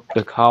through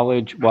the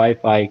college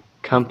Wi-Fi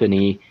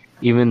company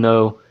even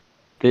though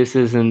this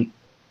isn't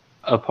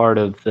a part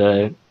of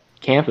the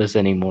campus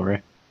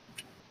anymore.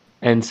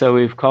 And so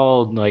we've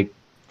called like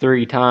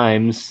 3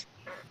 times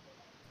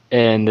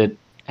and it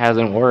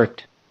hasn't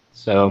worked.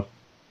 So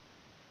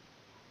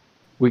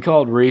we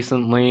called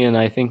recently and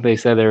I think they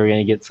said they were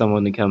going to get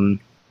someone to come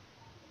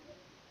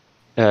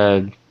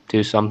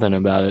do something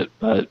about it,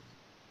 but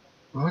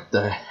What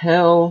the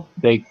hell?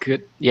 they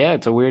could. Yeah,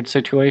 it's a weird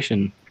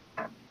situation.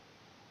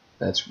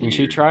 That's weird. And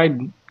she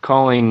tried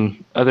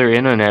calling other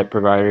internet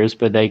providers,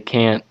 but they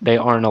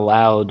aren't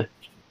allowed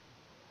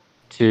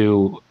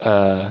to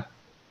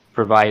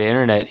provide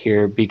internet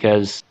here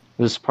because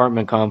this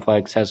apartment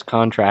complex has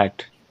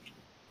contract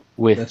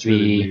with That's the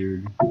really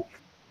weird.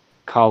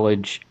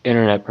 college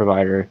internet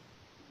provider,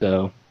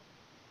 so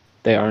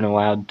they aren't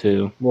allowed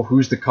to Well,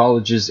 who's the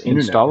college's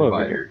internet install over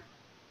provider? here.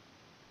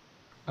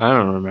 I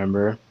don't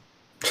remember.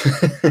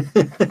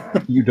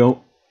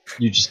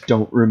 You just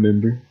don't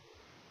remember?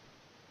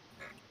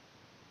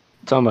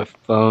 It's on my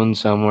phone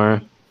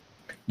somewhere.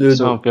 Dude,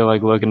 I don't feel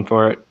like looking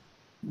for it.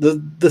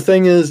 the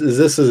thing is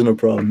this isn't a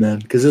problem, man,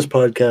 because this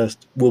podcast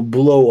will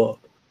blow up,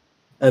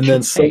 and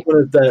then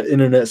someone at that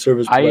internet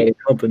service provider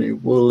company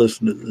will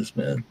listen to this,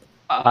 man.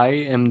 I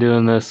am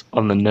doing this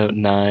on the Note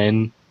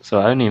 9, so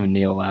I don't even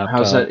need a laptop.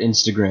 How's that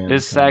Instagram?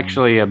 This is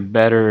actually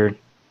better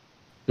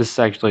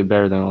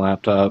than a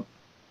laptop.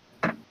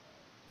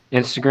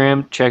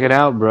 Instagram, check it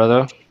out,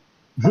 brother.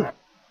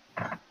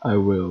 I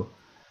will.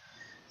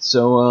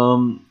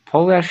 So,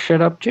 pull that shit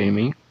up,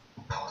 Jamie.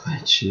 Pull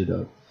that shit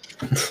up.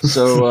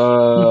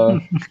 So,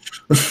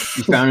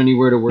 you found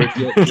anywhere to work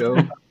yet,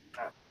 Joe?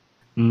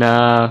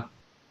 Nah.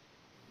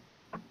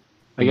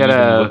 I You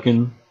gotta.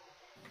 looking?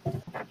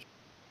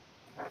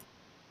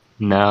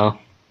 No.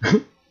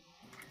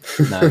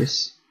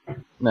 Nice.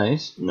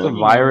 Nice. There's a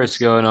virus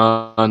going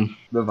on.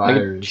 The I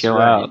virus. could chill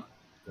right. out.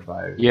 The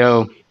virus.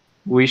 Yo,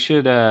 we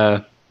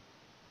should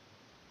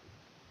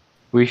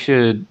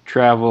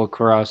travel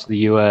across the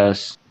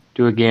U.S.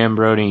 Do a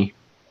Gambroni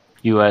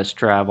U.S.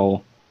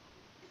 travel.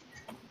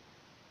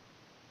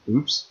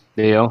 Oops.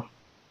 Deal.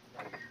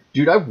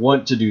 Dude, I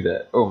want to do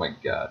that. Oh my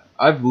god.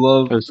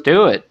 Let's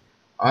do it.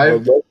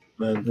 I've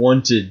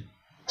wanted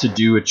to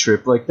do a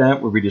trip like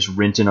that where we just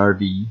rent an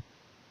RV.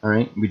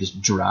 Alright? We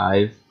just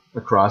drive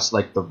across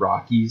like the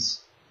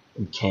Rockies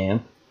and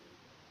camp.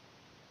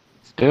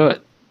 Let's do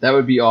it. That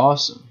would be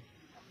awesome.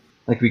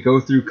 Like we go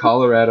through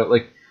Colorado,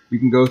 like we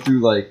can go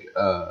through like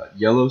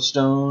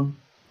Yellowstone,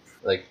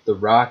 like the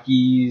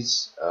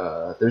Rockies.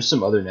 There's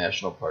some other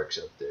national parks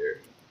out there.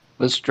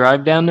 Let's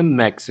drive down to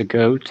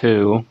Mexico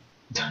too.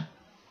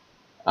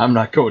 I'm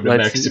not going to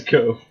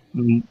Mexico.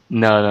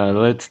 No,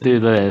 let's do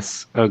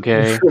this,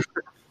 okay?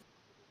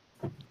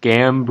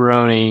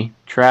 Gambroni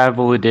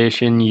Travel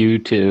Edition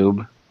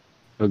YouTube,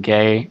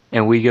 okay?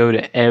 And we go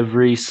to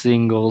every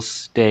single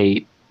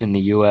state in the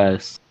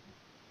U.S.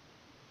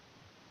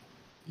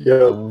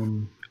 Yeah.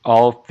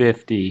 All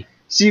 50.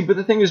 See, but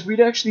the thing is, we'd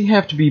actually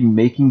have to be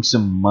making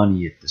some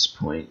money at this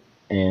point,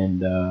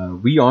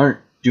 and we aren't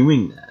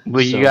doing that.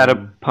 Well, you gotta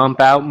pump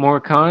out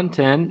more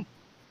content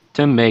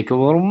to make a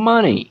little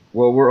money.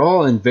 Well, we're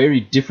all in very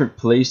different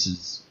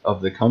places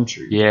of the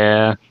country.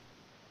 Yeah.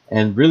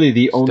 And really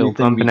the only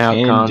thing we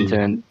can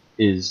do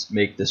is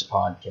make this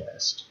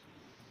podcast.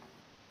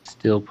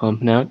 Still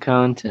pumping out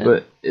content.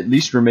 But at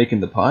least we're making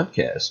the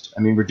podcast.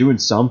 I mean, we're doing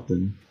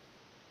something.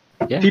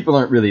 Yeah. People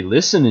aren't really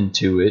listening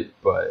to it,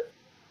 but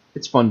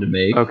it's fun to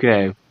make.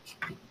 Okay.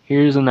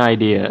 Here's an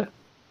idea.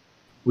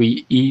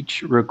 We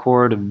each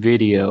record a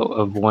video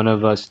of one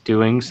of us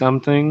doing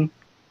something,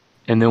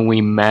 and then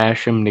we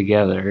mash them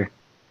together,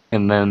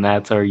 and then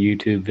that's our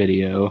YouTube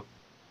video.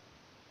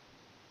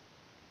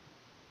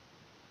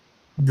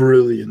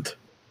 Brilliant.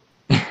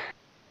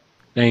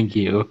 Thank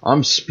you.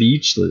 I'm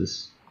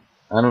speechless.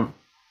 I don't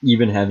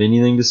even have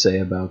anything to say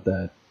about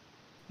that.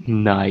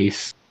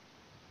 Nice.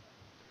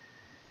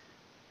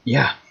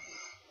 Yeah.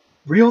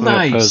 Real I'm gonna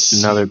nice. post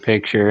another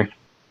picture.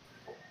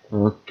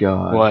 Oh,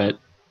 God. What?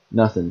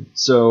 Nothing.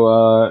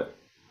 So,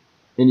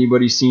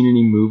 anybody seen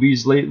any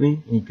movies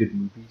lately? Any good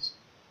movies?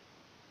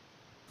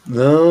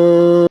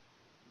 No.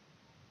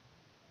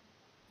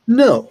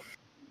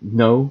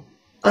 No?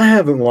 I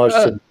haven't watched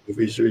any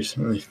movies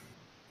recently.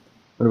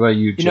 What about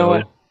you, Joe? You know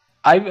what?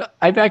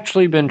 I've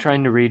actually been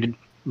trying to read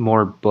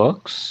more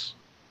books.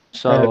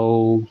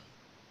 So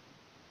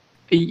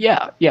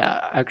yeah,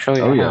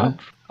 actually. Oh, I yeah? have.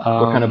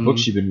 What kind of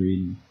books you been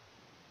reading?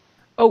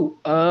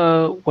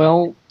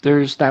 Well,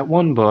 there's that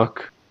one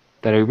book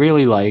that I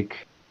really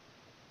like.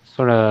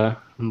 I'm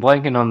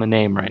blanking on the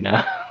name right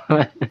now.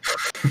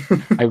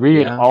 I read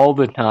it all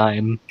the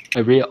time.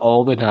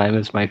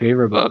 It's my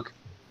favorite book.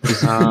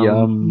 Is it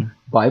the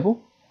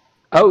Bible?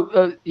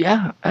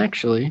 Yeah,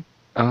 actually.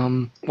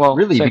 Well,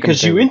 Really? second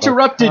Because you favorite book.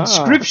 interrupted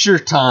scripture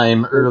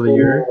time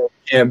earlier.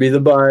 Can't be the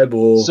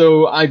Bible.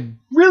 So I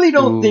really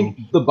don't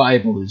think the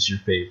Bible is your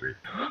favorite.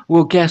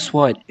 Well, guess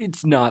what?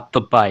 It's not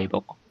the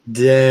Bible.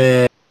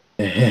 Dang.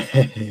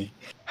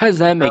 How does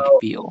that make you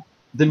feel?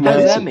 Then How what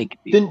does is that it? make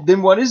you feel?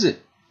 Then what is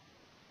it?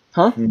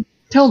 Huh?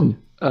 Tell me.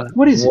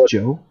 What is it,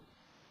 Joe?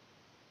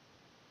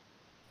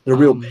 A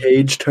real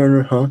page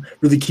turner, huh?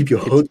 Really keep you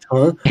hooked,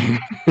 huh?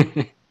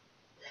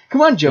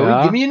 Come on, Joey,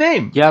 Yeah. give me a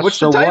name. Yeah, What's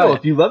so the title what?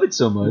 if you love it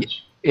so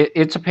much?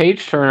 It's a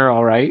page turner,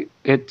 all right.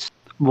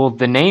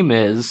 The name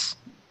is,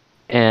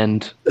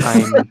 and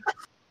I'm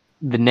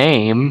the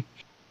name.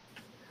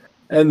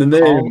 And the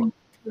name,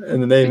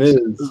 It's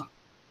is.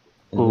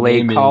 And the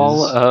Lay name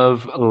Call is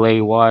of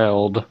Lay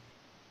Wild.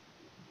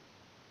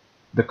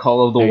 The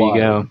Call of the There you Wild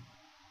go.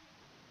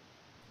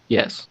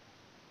 Yes.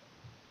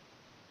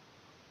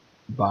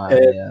 by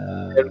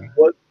And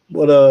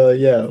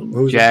yeah,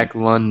 who's Jack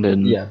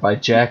London. by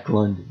Jack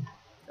London.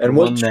 And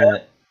what's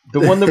The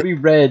one that we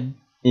read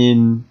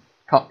in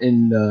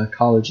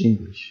college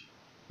English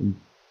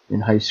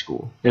in high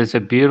school. It's a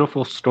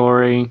beautiful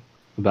story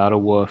about a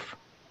wolf.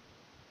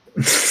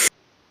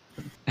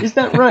 Is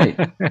that right?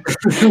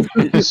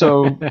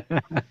 So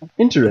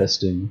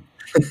interesting.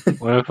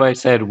 What if I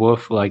said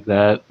wolf like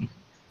that?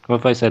 What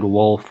if I said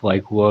wolf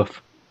like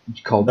woof?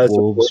 You called I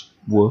wolves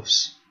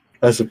woofs.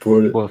 I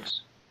support it.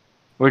 Woofs.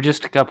 We're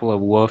just a couple of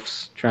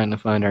woofs trying to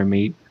find our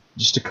meat.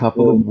 Just a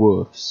couple of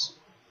woofs.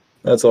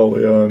 That's all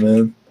we are,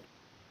 man.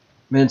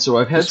 Man, so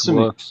I've had Just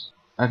woofs.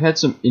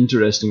 some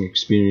interesting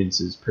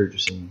experiences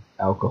purchasing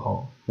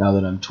alcohol now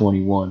that I'm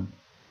 21.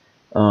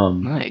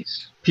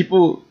 Nice.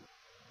 People,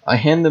 I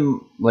hand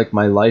them like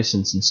my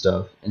license and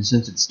stuff, and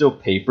since it's still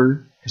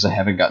paper because I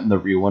haven't gotten the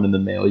real one in the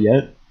mail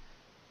yet,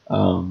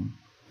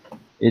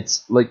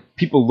 it's like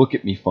people look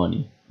at me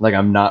funny, like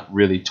I'm not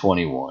really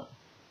 21.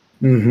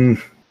 Mm-hmm.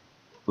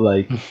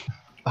 Like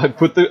I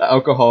put the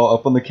alcohol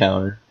up on the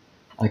counter,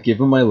 I give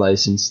them my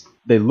license,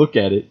 they look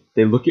at it,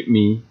 they look at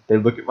me, they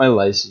look at my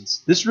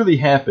license. This really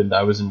happened.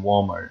 I was in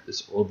Walmart.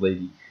 This old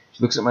lady,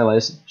 she looks at my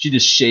license, she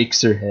just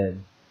shakes her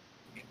head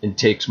and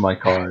takes my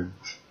card.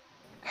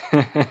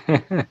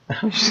 I'm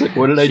just like,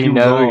 what did I do wrong? She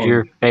knows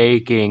you're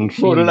faking.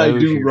 What did I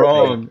do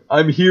wrong?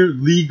 I'm here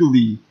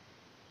legally.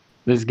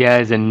 This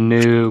guy's a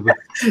noob.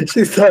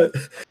 She thought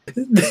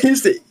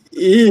this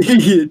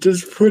idiot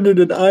just printed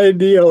an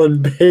ID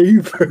on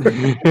paper.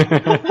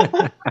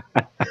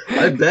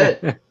 I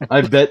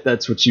bet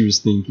that's what she was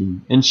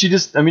thinking. And she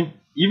just, I mean,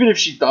 even if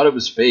she thought it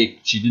was fake,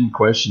 she didn't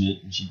question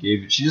it and she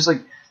gave it. She just like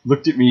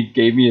looked at me,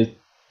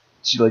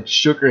 she like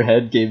shook her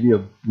head, gave me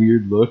a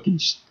weird look, and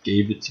she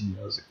gave it to me.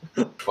 I was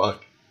like,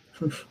 fuck.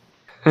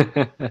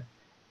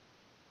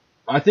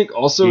 I think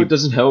also it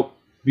doesn't help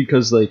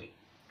because like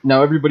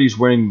now everybody's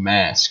wearing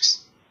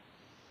masks,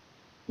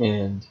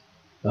 and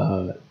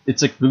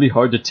it's like really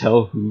hard to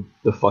tell who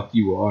the fuck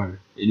you are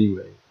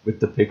anyway with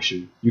the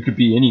picture. You could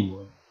be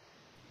anyone.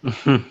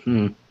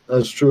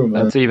 That's true,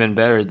 man. That's even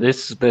better.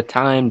 This is the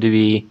time to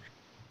be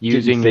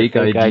using fake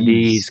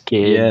IDs,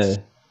 kids.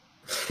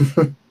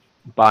 Yeah.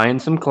 Buying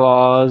some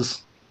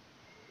claws.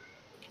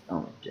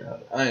 Oh my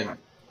god,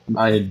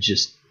 I am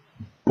just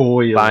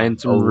boiling. Buying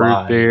some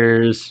root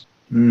beers.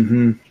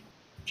 Mm-hmm.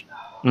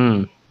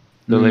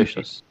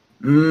 Delicious.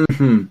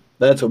 Mm-hmm.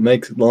 That's what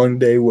makes a long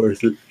day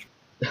worth it.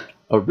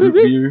 A root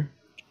beer.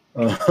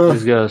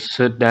 Just gotta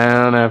sit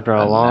down after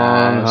a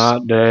long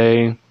hot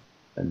day.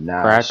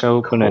 Crack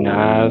open an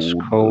ice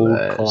cold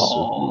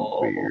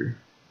claw. Root beer.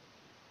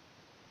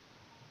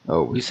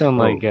 Oh, you sound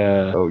like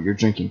oh, you're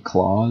drinking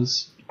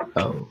claws.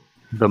 Oh.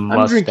 The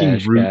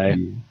mustache guy.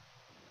 Beer.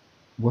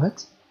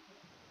 What?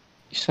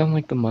 You sound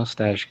like the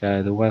mustache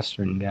guy, the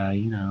Western guy,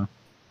 you know.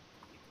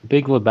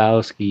 Big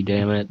Lebowski,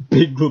 damn it.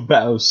 Big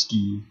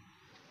Lebowski.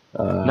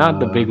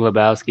 Not the Big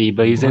Lebowski,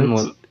 but he's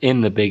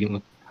in the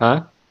Big...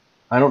 Huh?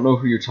 I don't know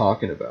who you're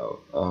talking about.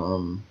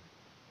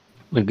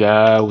 The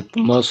guy with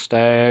the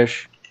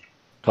mustache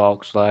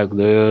talks like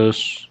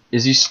this.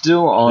 Is he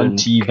still on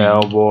TV?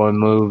 Cowboy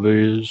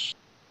movies.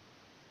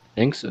 I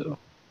think so.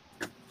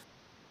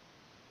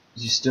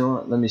 Is he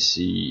still? Let me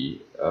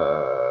see.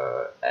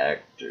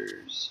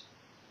 Actors.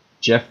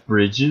 Jeff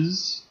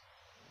Bridges?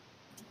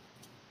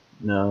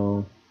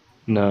 No.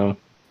 No,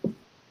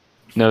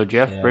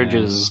 Jeff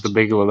Bridges is the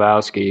Big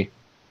Lebowski.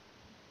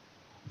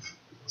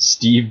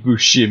 Steve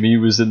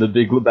Buscemi was in the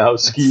Big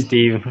Lebowski.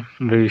 Steve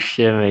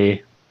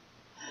Buscemi.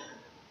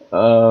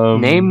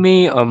 Name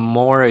me a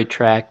more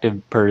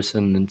attractive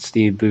person than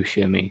Steve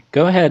Buscemi.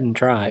 Go ahead and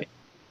try.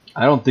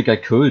 I don't think I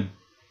could.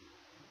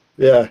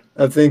 Yeah,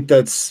 I think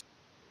that's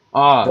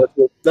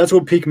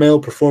what peak male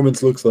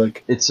performance looks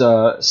like. It's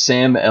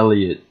Sam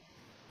Elliott.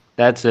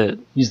 That's it.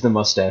 He's the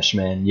mustache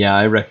man. Yeah,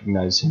 I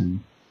recognize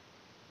him.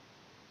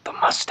 The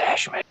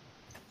mustache man.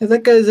 Yeah,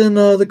 that guy's in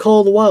The Call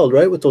of the Wild,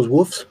 right? With those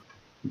wolves.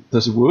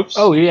 Those wolves?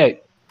 Oh yeah,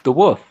 the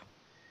wolf.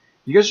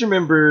 You guys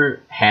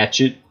remember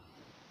Hatchet?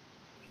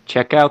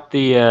 Check out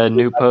the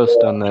new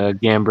post on the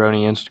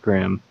Gambroni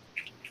Instagram.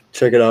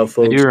 Check it out,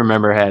 folks. I do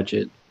remember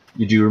Hatchet.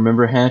 You do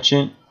remember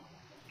Hatchet?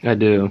 I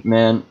do.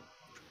 Man,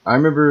 I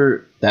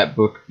remember that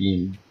book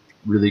being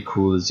really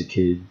cool as a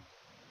kid.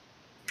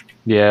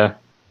 Yeah.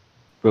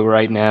 But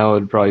right now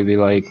it'd probably be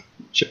like...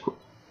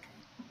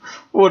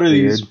 What are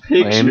these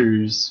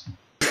pictures?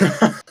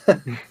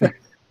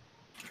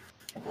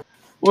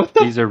 What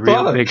the These are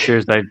real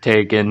pictures I've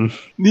taken.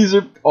 These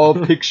are all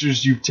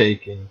pictures you've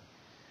taken.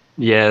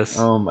 Yes.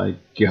 Oh my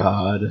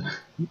god.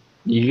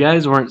 You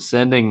guys weren't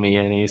sending me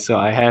any, so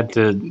I had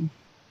to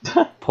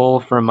pull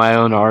from my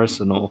own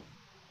arsenal.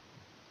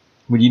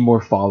 We need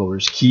more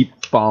followers.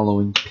 Keep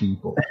following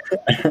people.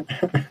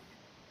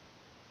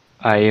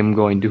 I am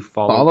going to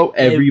Follow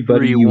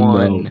everybody you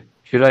everyone. know.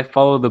 Should I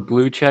follow the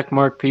blue check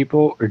mark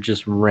people or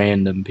just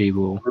random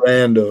people?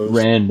 Randos.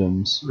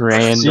 Randoms.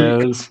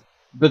 Randos.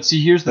 But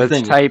see, here's the Let's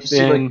thing. type See,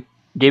 in. like,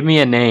 Give me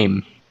a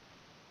name.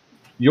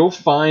 you'll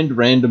find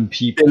random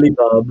people. Billy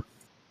Bob.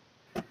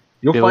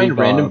 You'll Billy find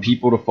random Bob.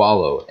 people to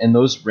follow, and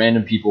those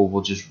random people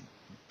will just.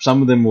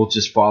 Some of them will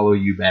just follow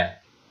you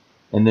back,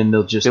 and then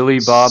they'll just. Billy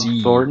Bob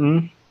see.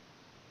 Thornton.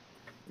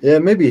 Yeah,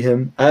 maybe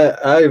him.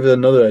 I have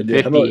another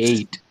idea. How about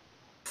 58.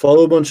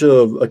 follow a bunch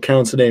of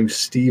accounts named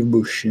Steve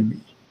Buscemi?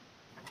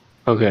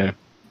 Okay.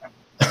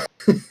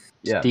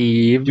 Yeah.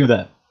 Steve. Do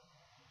that.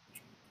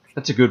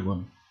 That's a good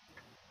one.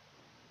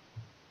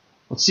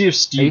 Let's see if How you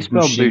Steve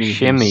spell Buscemi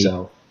Buscemi?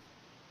 himself.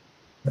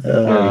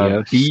 There you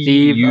go.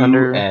 Steve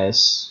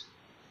Buscemi.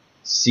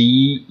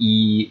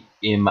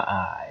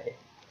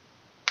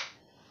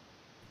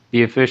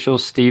 the official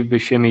Steve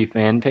Buscemi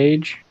fan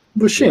page.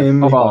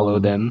 Buscemi. I'll Follow follow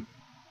them.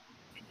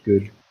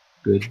 Good.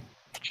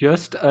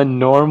 Just a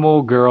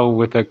normal girl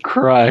with a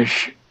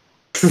crush.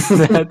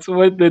 That's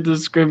what the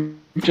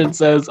description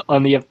says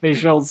on the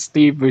official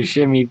Steve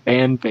Buscemi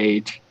fan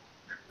page.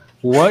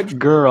 What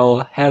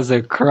girl has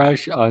a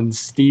crush on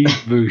Steve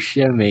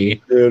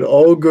Buscemi? Dude,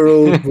 all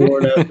girls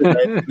born after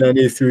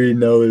 1993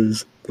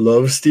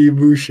 love Steve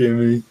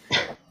Buscemi.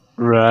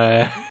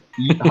 Right.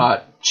 Eat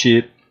hot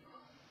chip.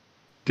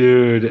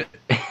 Dude.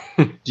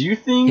 Do you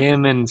think?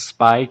 Him and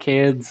Spy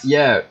Kids?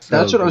 Yeah, So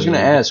that's what I was gonna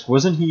good. ask.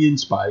 Wasn't he in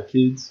Spy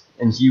Kids?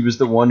 And he was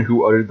the one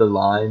who uttered the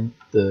line.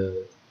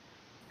 Do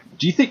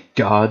you think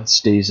God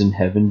stays in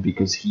heaven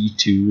because he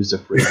too is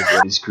afraid of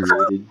what he's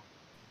created?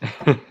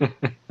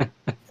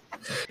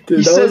 Dude,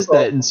 He says was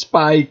that in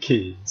Spy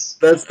Kids.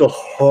 That's the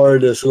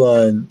hardest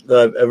line that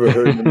I've ever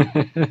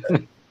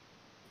heard.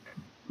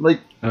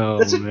 Like, Oh,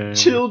 that's a man.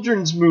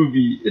 children's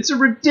movie. It's a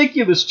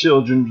ridiculous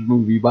children's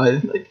movie.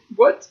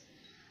 What?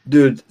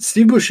 Dude,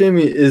 Steve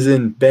Buscemi is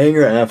in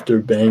banger after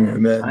banger,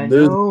 man. I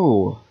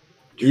know.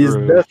 He's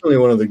True. definitely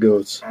one of the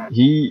goats.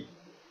 He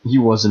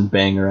was in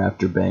banger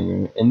after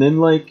banger, and then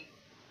like,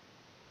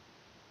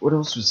 what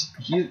else was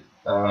he?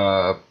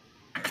 Fuck.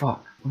 What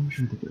am I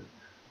trying to think of?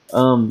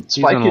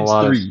 Spy in a Kids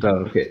lot of 3.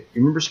 stuff. Okay,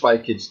 you remember Spy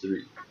Kids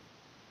 3?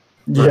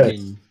 Yes,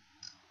 Fucking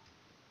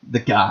The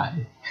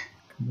guy.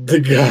 the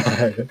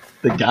guy.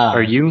 The guy.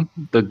 Are you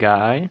the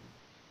guy?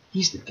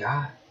 He's the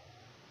guy.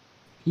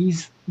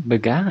 He's the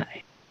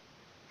guy.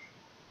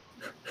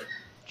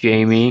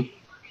 Jamie.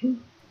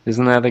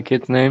 Isn't that the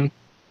kid's name?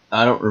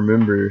 I don't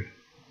remember.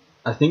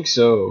 I think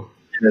so.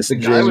 Yes, The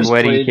guy was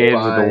Sweaty played kid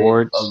with by the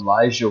warts.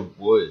 Elijah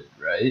Wood,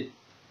 right?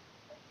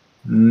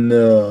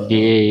 No.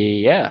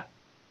 Yeah.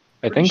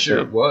 I Pretty think sure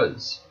so. it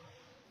was.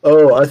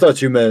 Oh, I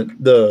thought you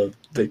meant the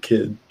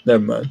kid.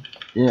 Never mind.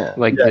 Yeah.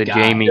 Like Yeah, the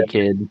guy. Jamie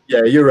kid.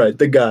 Yeah, you're right.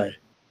 The guy.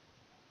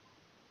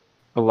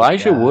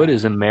 Elijah guy. Wood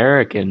is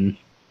American.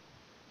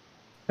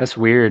 That's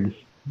weird.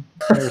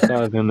 Never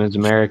thought of him as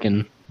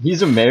American.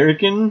 He's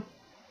American?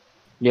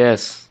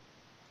 Yes.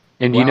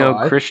 And you Wow,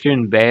 know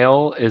Christian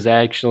Bale is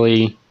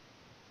actually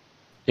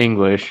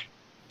English.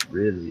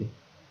 Really?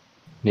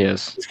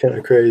 Yes. It's kind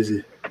of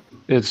crazy.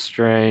 It's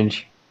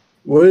strange.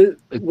 What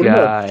The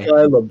about guy.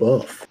 Shia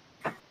LaBeouf?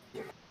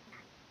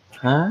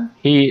 Huh?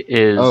 He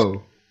is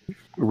Oh,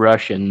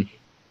 Russian.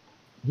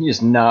 he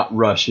is not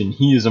Russian.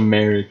 He is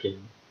American.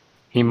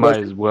 He might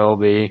as well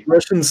be.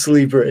 Russian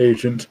sleeper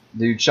agent.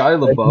 Dude, Shia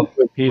LaBeouf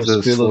He's was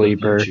a Phil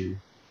sleeper. of the Future.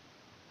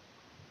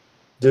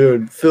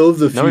 Dude, Phil of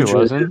the No, he Future.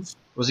 wasn't.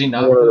 Was he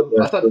not? One of the I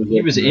best thought Phils he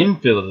of was the in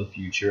Phil of the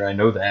Future. I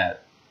know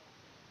that.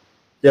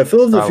 Yeah,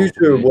 Phil of the Probably.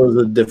 Future was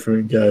a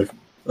different guy.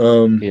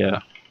 Yeah.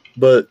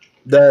 But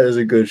that is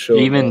a good show.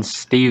 Even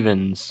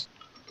Stevens.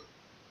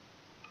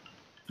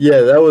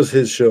 Yeah, that was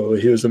his show.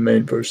 He was the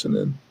main person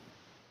in.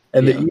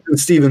 And Yeah. the Even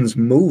Stevens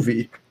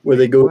movie where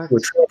they go to a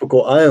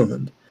tropical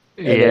island.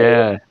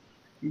 Yeah.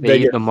 They They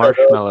eat get the fed up.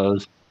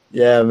 marshmallows.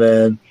 Yeah,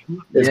 man.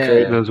 It's Yeah.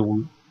 great. Those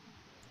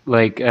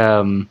like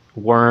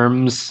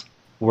worm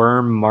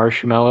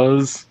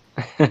marshmallows.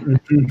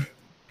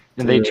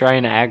 And they Dude. try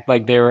and act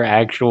like they were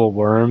actual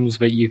worms,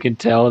 but you could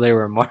tell they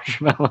were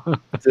marshmallows.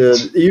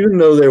 Dude, even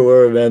though they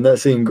were, man, that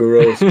seemed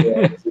gross. When I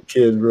was a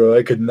kid, bro.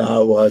 I could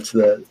not watch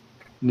that.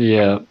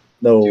 Yeah.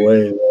 No Dude.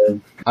 way,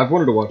 man. I've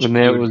wanted to watch And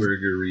that Good was-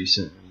 Burger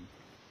recently.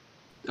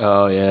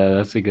 Oh yeah,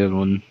 that's a good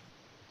one.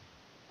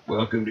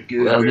 Welcome to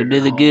Good Welcome Burger.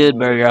 to the Good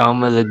Burger,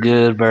 home of the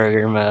Good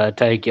Burger. May I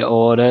take your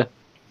order?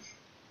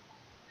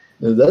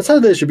 Dude, that's how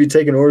they should be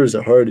taking orders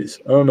at Hardee's.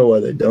 I don't know why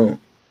they don't.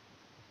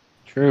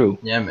 True.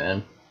 Yeah,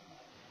 man.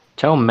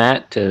 Tell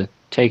Matt to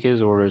take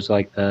his orders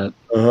like that.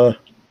 Uh-huh.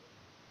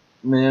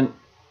 Man.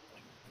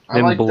 I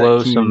Then like blow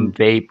that some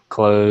vape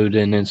cloud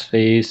in his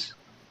face.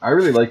 I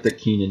really like that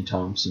Kenan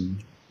Thompson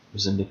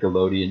was a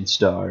Nickelodeon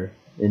star,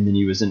 and then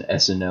he was an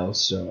SNL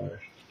star.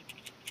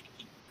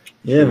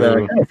 Yeah, man, I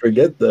True. kind of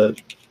forget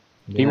that.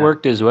 He Yeah.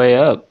 worked his way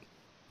up.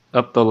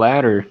 Up the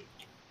ladder.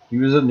 He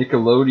was a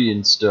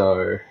Nickelodeon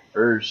star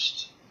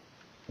first,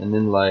 and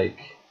then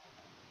like,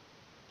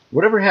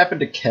 whatever happened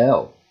to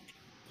Kel?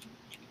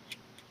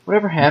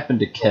 Whatever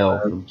happened to Kel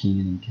from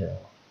Keenan and Kel?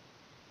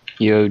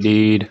 Yo,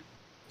 dude.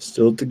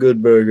 Still at the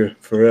Good Burger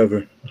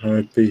forever.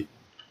 R.I.P.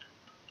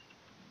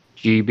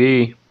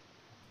 GB.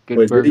 Good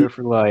Wait, did burger he-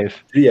 for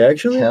life. Did he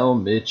actually? Kel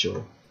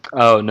Mitchell.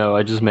 Oh, no,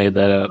 I just made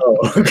that up. Oh,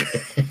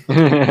 okay.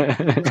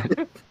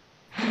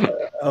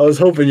 I was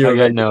hoping you were I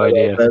got making no that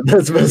idea. up, man.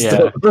 That's messed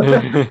Yeah.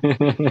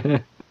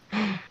 up.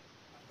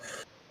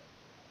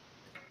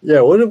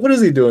 Yeah, what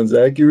is he doing,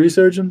 Zach? You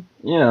researching?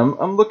 Yeah,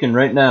 I'm looking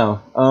right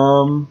now.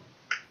 I'm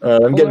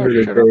Hold getting on,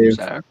 rid shut of up, Dave.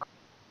 Zach.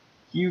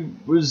 He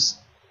was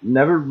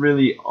never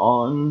really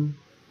on.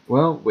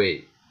 Well,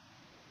 wait.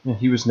 Yeah,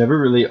 he was never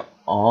really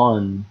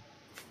on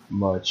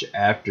much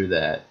after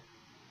that.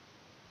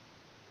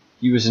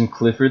 He was in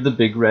Clifford the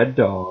Big Red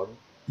Dog.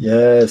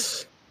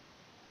 Yes.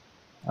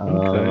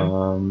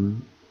 Okay.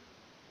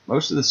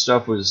 Most of the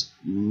stuff was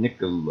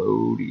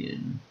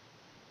Nickelodeon.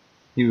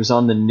 He was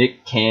on the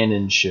Nick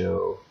Cannon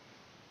Show.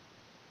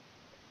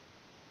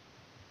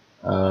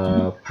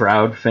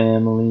 Proud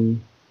Family.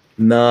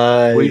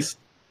 Nice.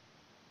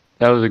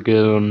 That was a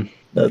good one.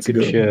 That's Good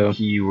good. show.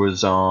 He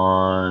was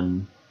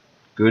on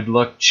Good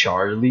Luck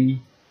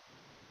Charlie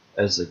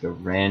as like a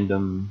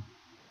random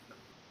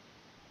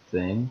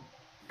thing.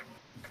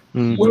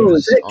 Mhm. Whoa,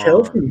 is that Kel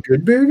on- from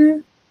Good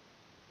Burger?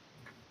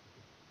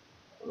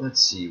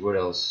 Let's see, what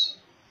else?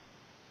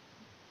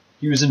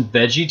 He was in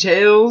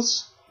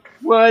VeggieTales?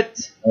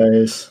 What?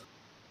 Nice.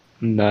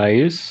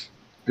 Nice.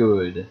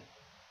 Good.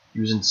 He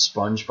was in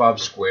SpongeBob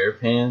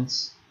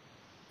SquarePants,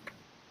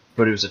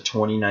 but it was a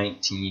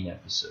 2019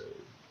 episode.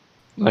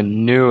 I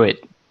knew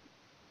it.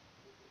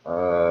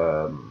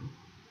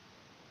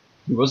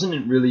 He wasn't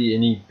in really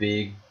any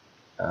big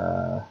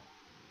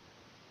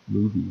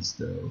movies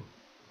though.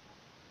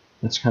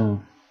 That's kind of.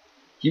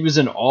 He was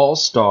an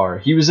All-Star.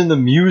 He was in the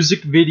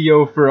music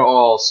video for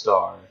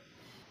All-Star.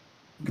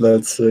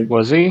 That's sick.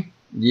 Was he?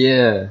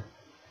 Yeah.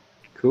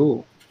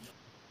 Cool.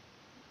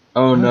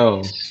 Oh no.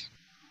 Nice.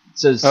 It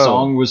says Oh.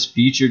 song was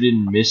featured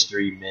in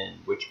Mystery Men,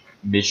 which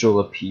Mitchell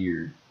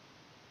appeared.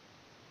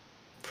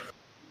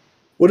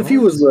 What if he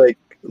was like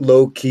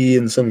low key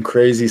in some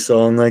crazy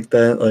song like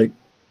that, like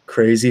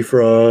Crazy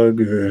Frog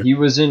or He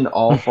was in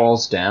All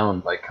Falls Down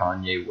by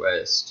Kanye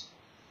West.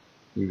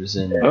 He was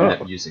in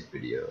that music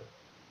video.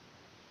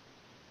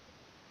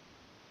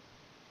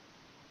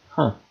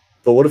 Huh.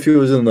 But what if he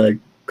was in like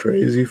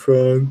Crazy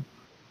Frog?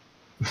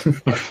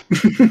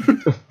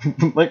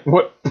 Like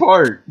what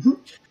part?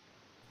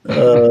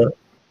 The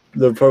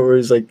part where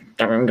he's like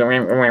Ring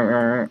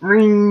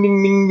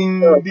ding ding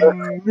ding Oh,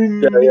 ding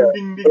ding yeah.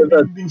 ding ding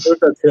what ding if ding.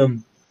 that's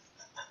him?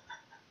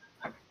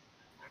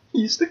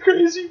 He's the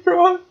crazy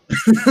frog.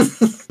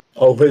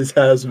 Always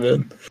has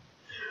been.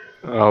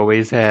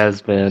 Always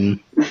has been.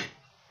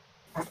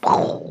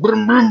 Brum,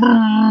 brum,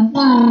 brum,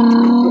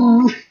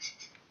 brum.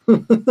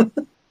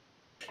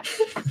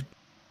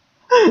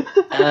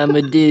 I'm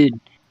a dude.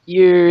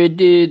 You're a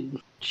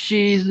dude.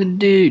 She's a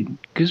dude.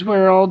 'Cause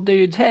we're all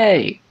dudes.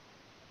 Hey.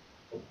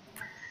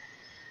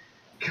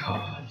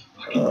 God,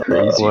 fucking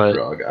crazy What?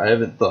 frog. I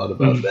haven't thought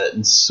about that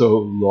in so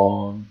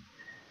long.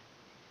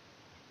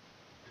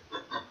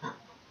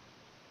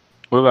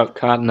 What about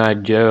Cotton Eye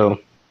Joe?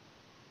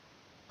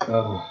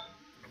 Oh,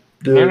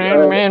 Dude, I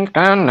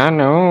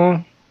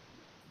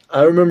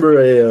remember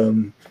a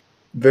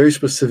very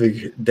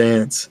specific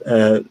dance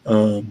at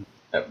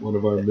at one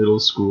of our middle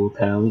school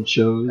talent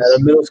shows. a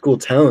middle school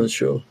talent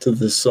show to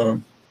this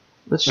song.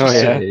 Let's just Oh,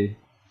 yeah? say,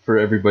 for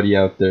everybody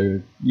out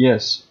there,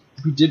 yes,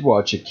 we did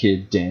watch a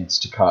kid dance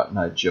to Cotton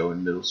Eye Joe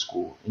in middle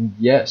school. And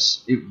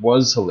yes, it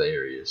was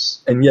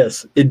hilarious. And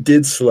yes, it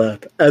did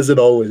slap, as it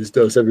always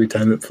does every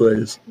time it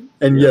plays.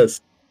 And Yeah.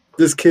 yes,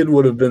 this kid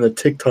would have been a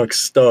TikTok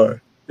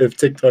star if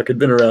TikTok had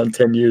been around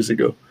 10 years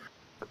ago.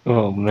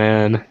 Oh,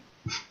 man.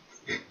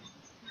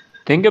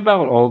 Think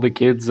about all the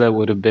kids that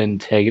would have been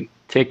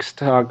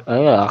TikTok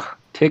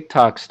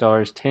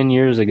stars 10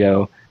 years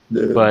ago,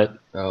 Dude. but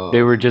Oh,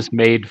 they were just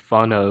made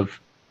fun of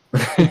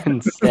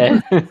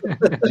instead.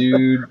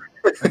 dude,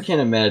 I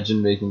can't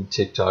imagine making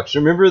TikToks.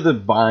 Remember the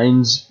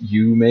vines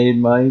you made,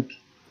 Mike?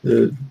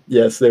 Dude,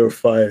 yes, they were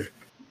fire.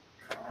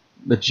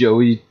 The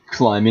Joey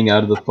climbing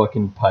out of the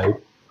fucking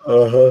pipe.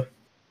 Uh-huh.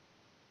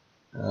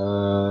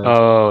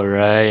 Oh,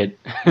 right.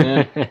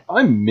 Man,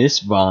 I miss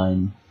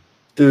Vine.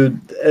 Dude,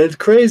 it's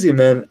crazy,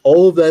 man.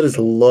 All of that is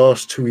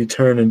lost to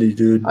eternity,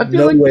 dude. I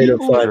feel No like way to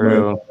people- find True.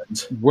 more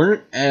lines.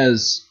 Weren't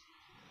as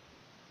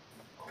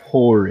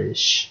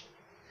whorish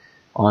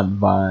on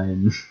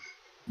Vine.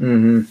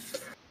 Mm-hmm.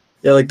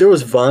 Yeah, like there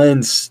was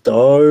Vine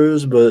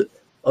stars, but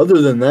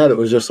other than that, it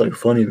was just like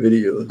funny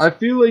videos. I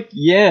feel like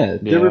there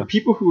Yeah. were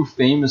people who were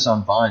famous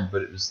on Vine,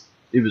 but it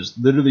was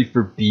literally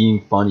for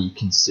being funny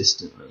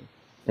consistently.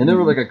 And there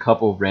were like a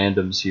couple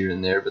randoms here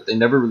and there, but they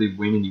never really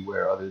went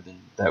anywhere other than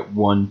that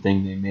one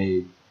thing they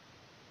made.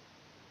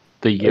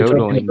 The Are you talking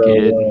yodeling about,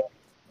 kid.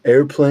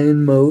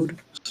 Airplane Mode,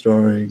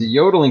 starring. The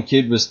yodeling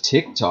kid was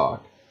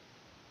TikTok.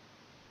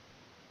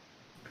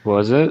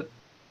 Was it?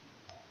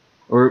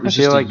 Or it I was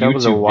feel just a like that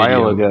was a YouTube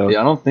while video. ago.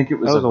 Yeah, I don't think it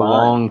was That was a a Vine.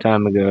 long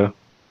time ago.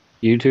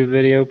 YouTube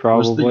video, Was the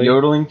probably.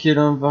 yodeling kid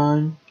on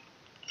Vine?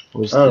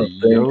 Was I the don't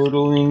think.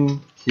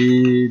 yodeling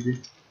kid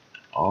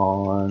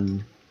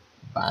on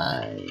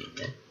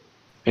Vine?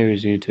 It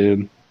was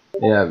YouTube.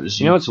 Yeah, it was YouTube.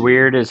 You know what's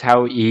weird is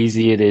how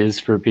easy it is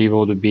for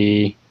people to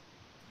be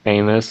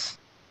famous.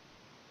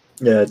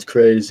 Yeah, it's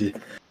crazy.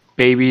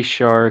 Baby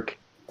Shark,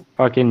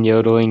 fucking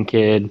yodeling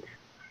kid,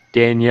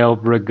 Danielle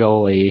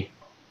Bregoli.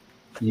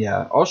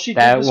 Yeah, all she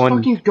That did was one-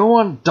 fucking go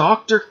on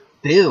Dr.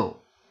 Phil.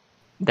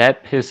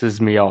 That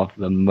pisses me off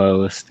the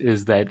most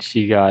is that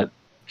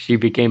she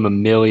became a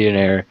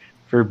millionaire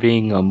for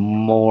being a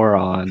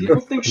moron. People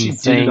think she and did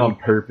it saying on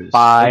purpose.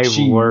 Five like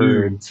she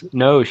words.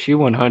 No, she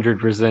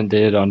 100%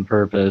 did on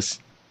purpose.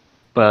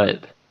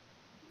 But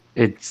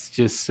it's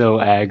just so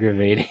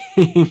aggravating.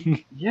 Knew.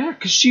 Yeah,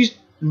 because she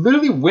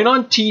literally went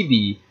on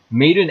TV,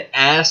 made an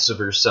ass of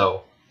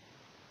herself,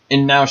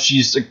 and now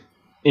she's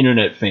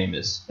internet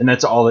famous. And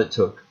that's all it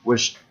took,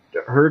 was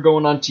her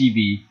going on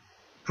TV,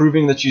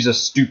 proving that she's a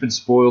stupid,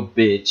 spoiled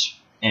bitch,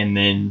 and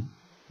then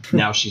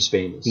now she's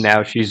famous.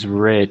 Now she's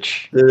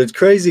rich. Dude, it's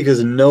crazy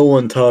because no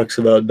one talks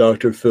about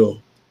Dr.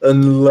 Phil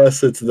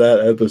unless it's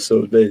that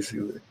episode,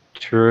 basically.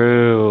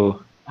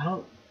 True. I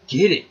don't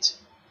get it.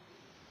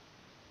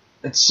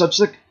 It's such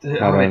like don't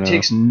it know.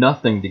 takes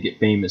nothing to get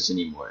famous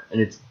anymore, and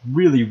it's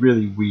really,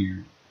 really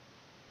weird.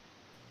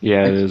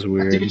 Yeah, it I- is I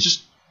weird. think it's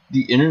just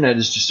the internet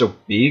is just so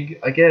big,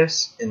 I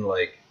guess, and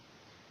like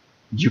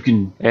you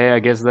can. Hey, I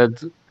guess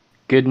that's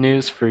good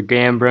news for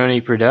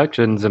Gambroni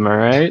Productions, am I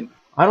right?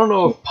 I don't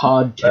know if That's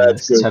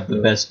podcasts good, have the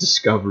yeah. best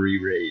discovery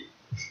rate.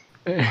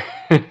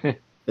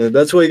 Yeah,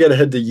 that's why you gotta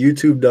head to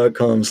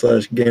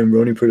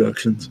youtube.com/Gambroni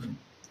Productions,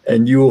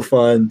 and you will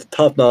find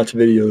top-notch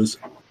videos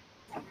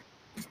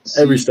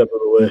every See, step of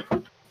the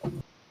way.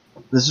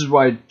 This is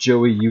why,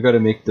 Joey, you got to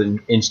make the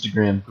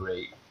Instagram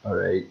great. All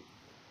right,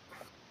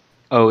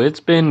 Oh, it's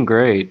been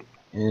great.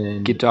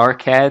 and Guitar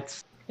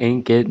Cats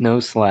ain't get no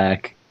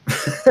slack.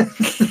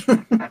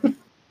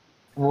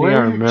 where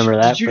don't remember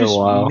that did you for a just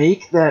while.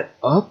 make that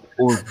up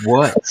or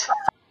what?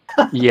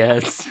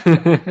 Yes.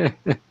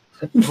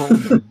 Oh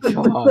my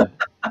god.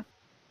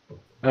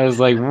 I was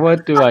like,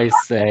 what do I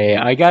say?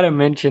 I gotta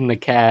mention the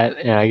cat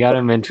and I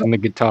gotta mention the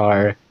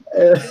guitar.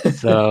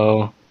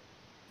 So,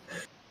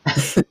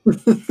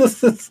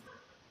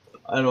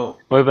 I don't.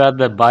 what about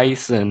the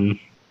bison?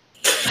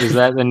 Is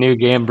that the new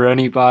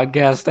Gambroni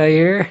podcast I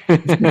hear?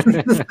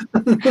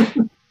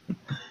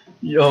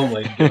 Oh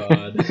my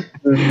god.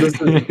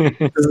 this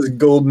is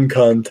golden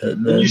content,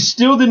 man. And you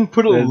still didn't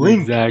put a That's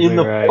link exactly in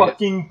the right.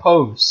 fucking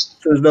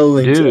post. There's no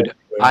link. to Dude, it.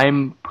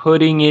 I'm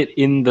putting it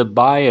in the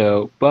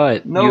bio,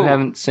 but No. you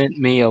haven't sent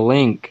me a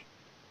link.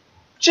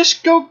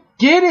 Just go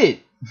get it.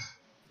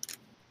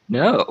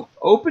 No.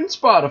 Open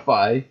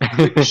Spotify,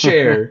 click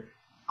share,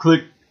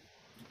 click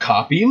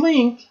copy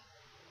link,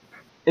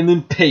 and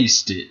then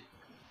paste it.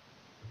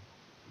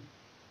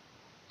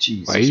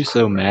 Jesus. Why are you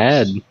so Christ.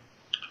 mad?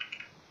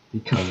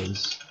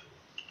 Because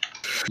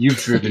you've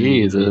driven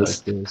me to be Jesus.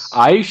 like this.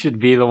 I should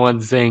be the one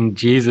saying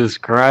Jesus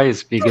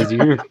Christ because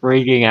you're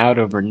freaking out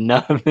over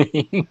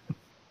nothing.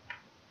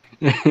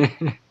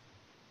 You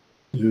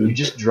Dude,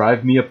 just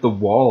drive me up the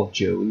wall,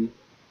 Joey.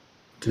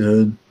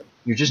 dude.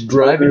 You're just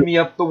Brother. driving me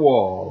up the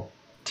wall.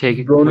 Take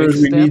a quick Broners,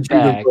 we need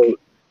step you to back. vote.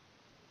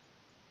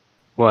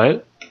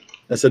 What?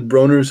 I said,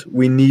 Broners,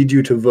 we need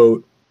you to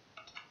vote.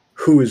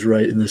 Who is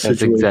right in this That's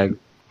situation?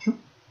 exact.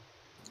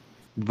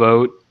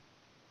 Vote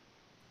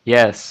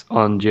yes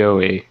on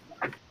Joey.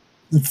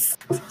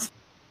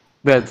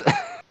 That's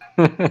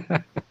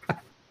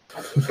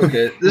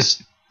Okay,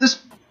 this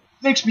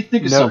makes me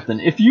think of No. something.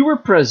 If you were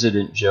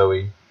president,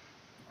 Joey,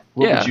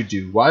 what Yeah. would you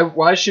do?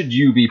 Why should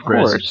you be of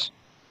president? course.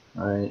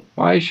 All right.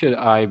 Why should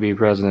I be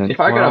president? If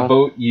I gotta Well,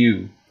 vote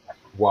you,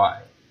 why?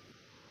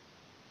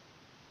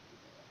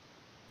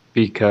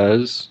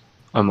 because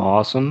I'm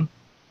awesome.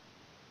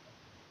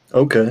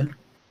 Okay.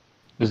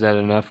 Is that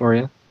enough for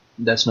you?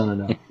 That's not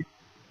enough.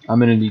 I'm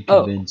gonna need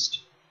Oh.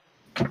 convinced.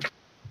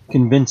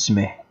 Convince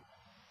me.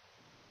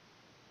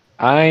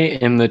 I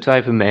am the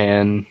type of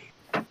man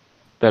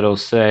that'll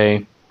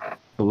say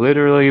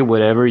literally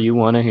whatever you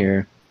want to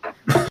hear.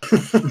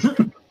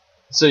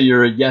 So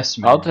you're a yes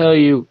man. I'll tell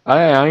you,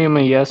 I am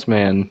a yes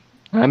man.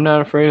 I'm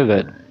not afraid of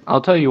it.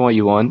 I'll tell you what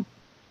you want.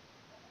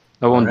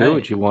 I won't do Alright.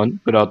 what you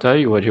want, but I'll tell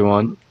you what you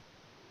want.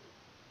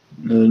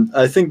 And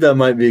I think that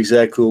might be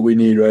exactly what we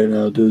need right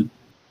now, dude.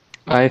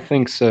 I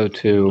think so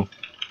too.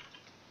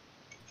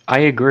 I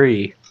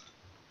agree.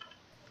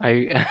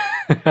 I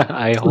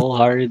I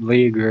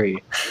wholeheartedly agree.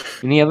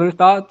 Any other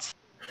thoughts?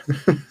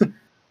 You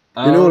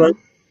know what?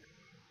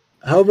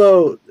 How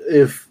about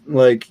if,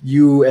 like,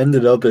 you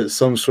ended up at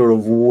some sort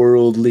of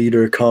world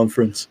leader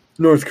conference?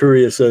 North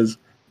Korea says,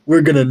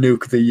 we're gonna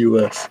nuke the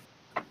U.S.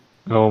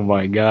 Oh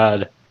my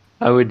god.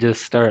 I would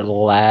just start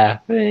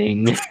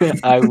laughing.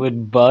 I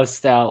would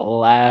bust out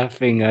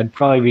laughing. I'd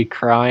probably be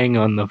crying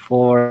on the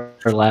floor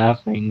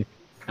laughing.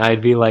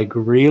 I'd be like,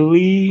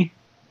 really?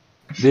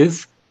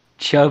 This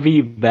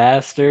chubby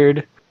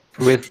bastard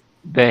with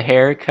the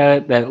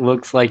haircut that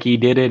looks like he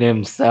did it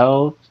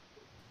himself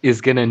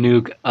is gonna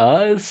nuke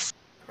us?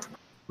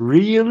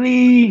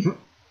 Really?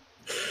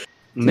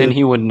 And then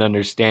he wouldn't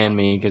understand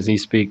me because he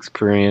speaks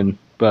Korean,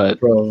 but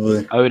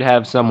Probably. I would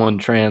have someone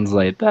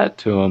translate that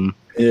to him.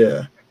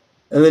 Yeah.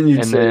 And then you'd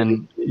And say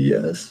then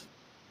yes.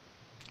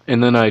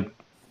 and then I'd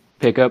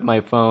pick up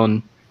my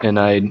phone and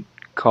I'd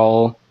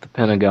call the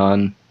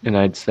Pentagon and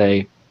I'd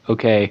say,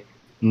 okay,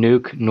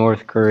 nuke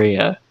North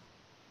Korea.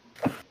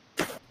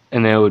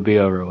 And then it would be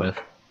over with.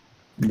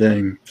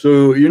 Dang.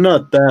 So you're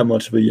not that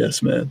much of a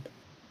yes man.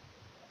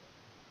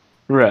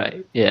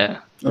 Right, yeah.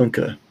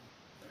 Okay.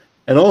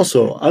 And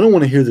also, I don't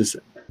want to hear this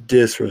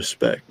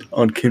disrespect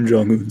on Kim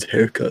Jong Un's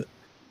haircut.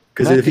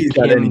 Because Not if the he's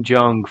got any, Kim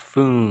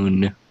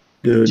Jong-un.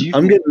 dude, Do you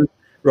I'm think- getting,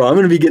 bro, I'm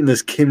gonna be getting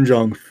this Kim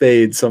Jong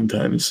fade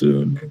sometime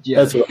soon. Yeah,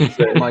 That's what I'm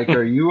saying. Mike,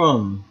 are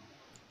you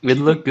It'd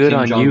look good Kim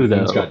on you,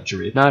 Jong-un's though. got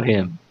drip. Not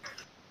him.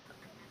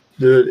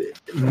 Dude,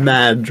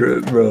 mad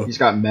drip, bro. He's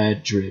got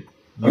mad drip.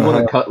 You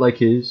want to cut like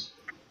his?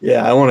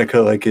 Yeah, I want to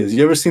cut like his.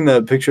 You ever seen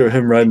that picture of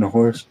him riding a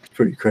horse? It's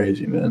pretty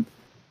crazy, man.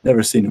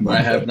 Never seen him. I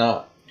like have that.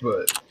 not,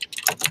 but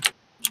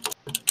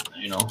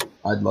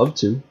I'd love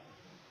to.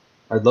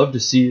 I'd love to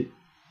see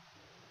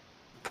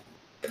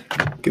it.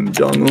 Kim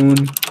Jong Un.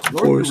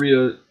 North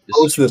Korea is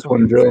Post such this a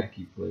one, fucking Joe.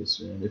 wacky place,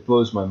 man. It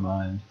blows my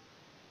mind.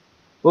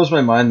 Blows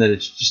my mind that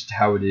it's just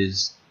how it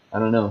is. I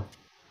don't know.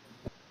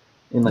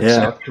 And like Yeah.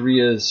 South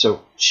Korea is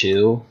so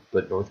chill,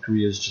 but North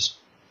Korea is just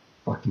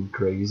fucking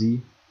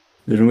crazy.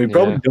 Dude, and we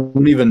probably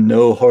don't even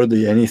know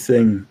hardly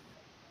anything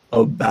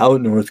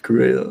about North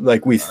Korea.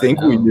 Like we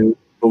think we know. do,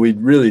 but we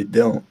really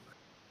don't.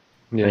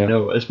 Yeah. I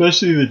know,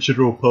 especially the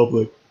general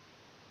public.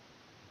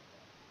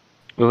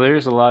 Well,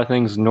 there's a lot of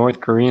things North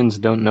Koreans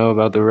don't know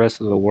about the rest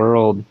of the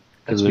world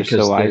because they're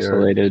so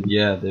isolated.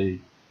 Yeah, they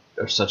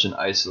are such an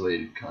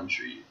isolated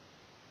country.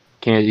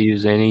 Can't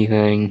use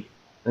anything.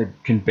 They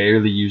can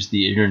barely use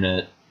the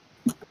internet.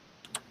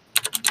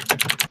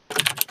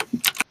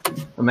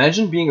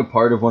 Imagine being a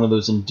part of one of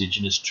those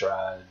indigenous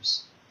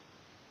tribes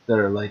that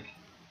are like,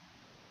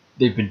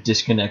 they've been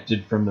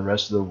disconnected from the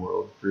rest of the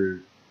world for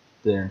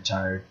their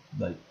entire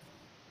like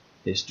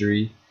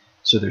history,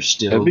 so they're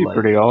still That'd be like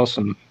pretty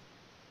awesome.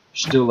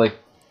 still like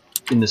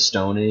in the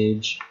Stone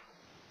Age,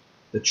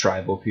 the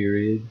tribal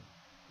period.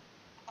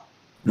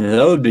 Yeah,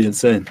 that would be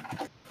insane.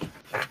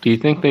 Do you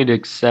think they'd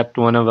accept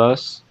one of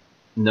us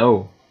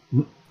No,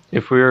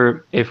 if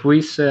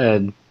we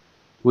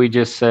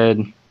just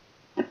said,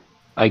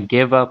 I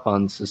give up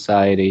on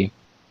society.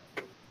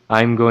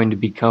 I'm going to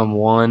become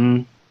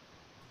one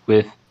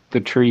with the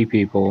tree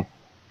people.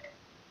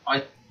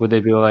 Would they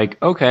be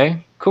like,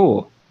 okay,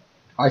 cool.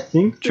 I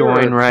think there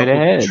Join are a right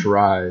couple ahead.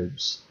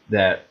 tribes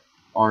that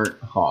aren't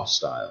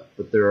hostile,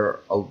 but there are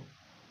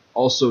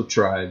also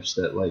tribes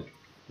that like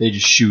they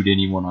just shoot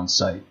anyone on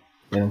sight.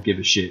 They don't give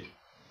a shit.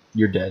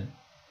 You're dead.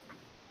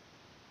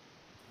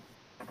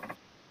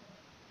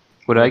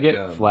 Would I get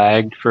Like,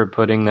 flagged for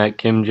putting that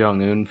Kim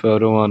Jong-un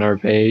photo on our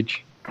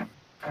page?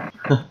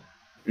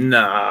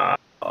 Nah.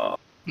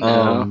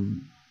 No.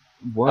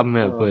 What, I'm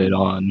gonna put it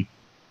on.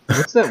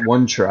 What's that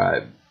one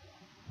tribe?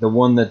 The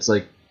one that's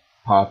like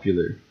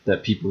popular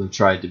that people have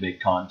tried to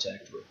make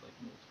contact with like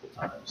multiple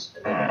times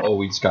and they've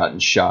always gotten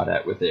shot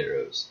at with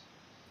arrows.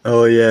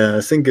 Oh yeah,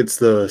 I think it's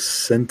the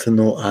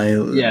Sentinel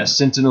Island. Yeah,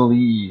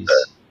 Sentinelese.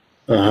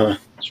 Uh huh.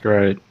 That's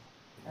right.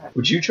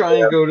 Would you try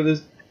and go to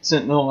the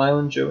Sentinel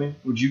Island, Joey?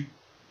 Do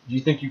you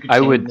think you could? I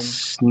tame would them?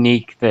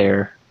 sneak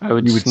there. I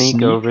would You would sneak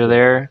sneak? over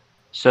there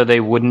so they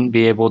wouldn't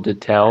be able to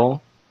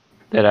tell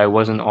that I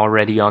wasn't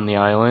already on the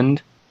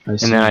island. I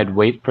see. And then I'd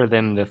wait for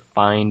them to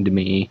find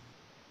me.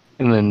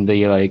 And then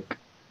be like,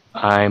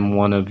 I'm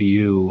one of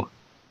you.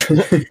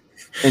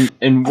 And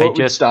I what would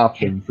just- stop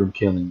them from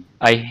killing you?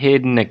 I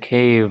hid in a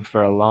cave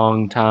for a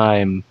long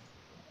time.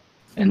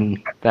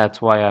 And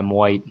that's why I'm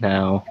white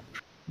now.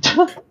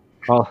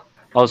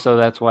 Also,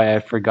 that's why I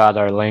forgot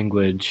our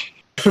language.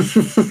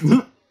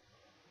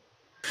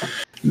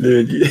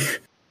 Dude,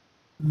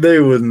 they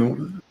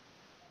wouldn't.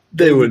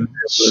 They wouldn't.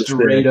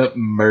 Straight up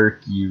murk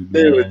you,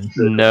 They would-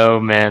 man. No,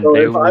 man. So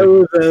They if I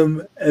would were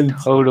them and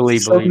totally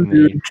some believe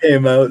dude me.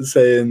 came out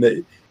saying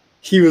that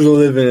he was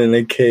living in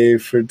a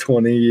cave for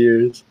 20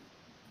 years,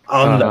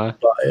 I'm not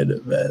buying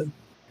it, man.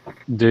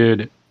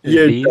 Dude,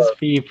 You're these dumb.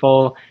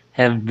 people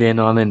have been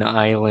on an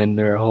island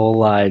their whole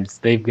lives.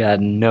 They've got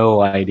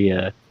no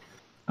idea.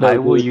 No, I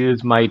will dude.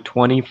 use my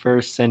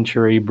 21st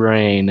century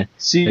brain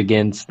See,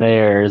 against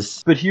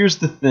theirs. but here's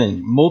the thing.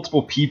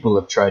 Multiple people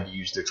have tried to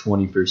use their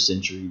 21st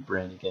century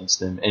brain against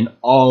them, and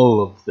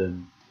all of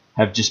them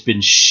have just been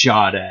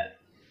shot at.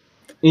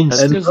 That's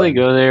Instantly. because they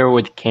go there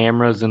with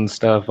cameras and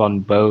stuff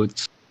on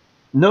boats.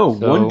 No,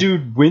 So- one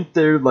dude went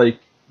there like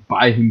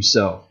by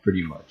himself,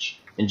 pretty much,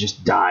 and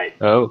just died.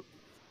 Oh.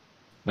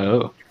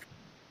 They've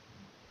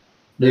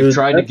Dude,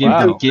 tried to that's give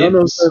them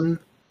because gifts.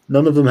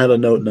 None of them had a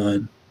Note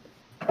 9.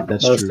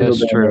 That's Most true. of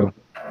That's true.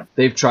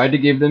 They've tried to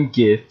give them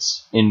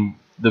gifts, and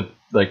the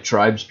like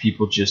tribes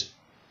people just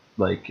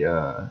like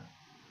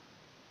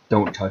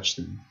don't touch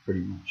them.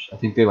 Pretty much, I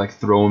think they like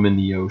throw them in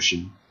the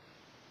ocean.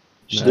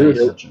 Just Dude,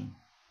 don't touch them.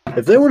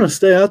 If they want to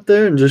stay out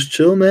there and just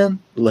chill, man,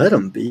 let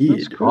them be.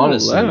 That's cool.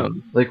 Honestly, let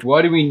 'em. like,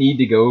 why do we need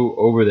to go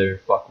over there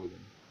and fuck with them?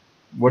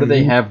 What do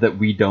they have that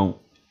we don't?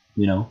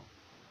 You know,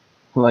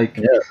 like,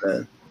 Yeah,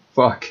 man.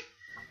 fuck.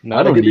 No,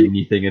 I don't could need be-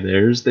 anything of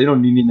theirs. They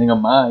don't need anything of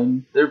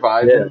mine. They're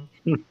vibing.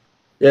 Yeah,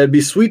 it'd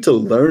be sweet to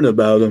learn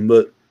about them,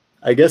 but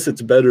I guess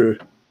it's better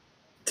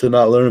to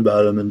not learn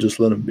about them and just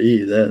let them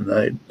be. Then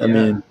I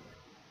mean,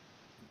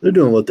 they're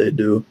doing what they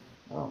do.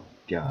 Oh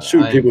god.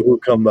 Shoot people who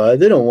come by.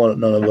 They don't want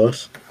none of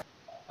us.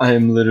 I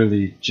am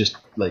literally just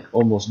like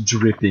almost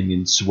dripping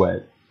in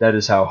sweat. That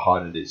is how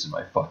hot it is in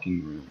my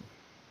fucking room.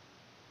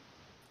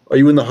 Are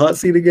you in the hot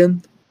seat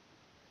again?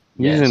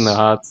 He's in the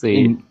hot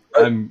seat.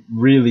 I'm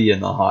really in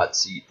the hot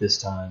seat this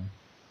time.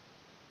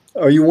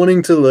 Are you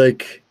wanting to,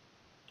 like,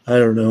 I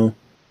don't know,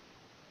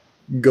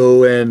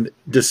 go and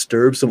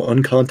disturb some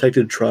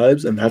uncontacted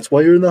tribes, and that's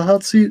why you're in the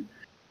hot seat?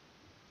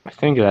 I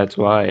think that's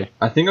why.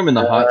 I think I'm in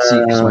the hot seat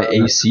because my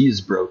AC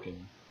is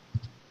broken.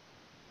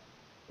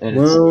 And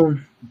Well,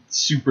 it's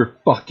super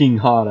fucking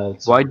hot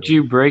outside. Why'd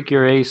you break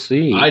your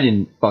AC? I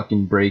didn't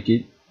fucking break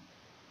it.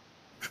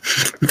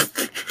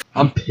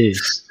 I'm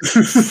pissed.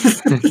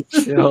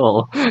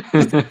 Chill.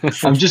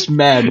 I'm just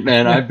mad,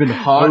 man. I've been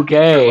hot.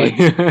 Okay.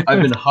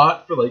 I've been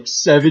hot for like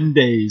 7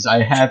 days.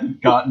 I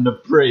haven't gotten a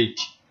break.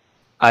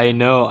 I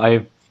know.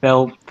 I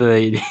felt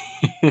the.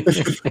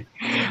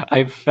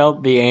 I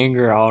felt the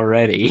anger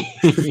already.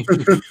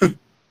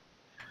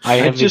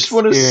 I just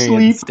want to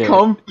sleep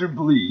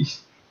comfortably.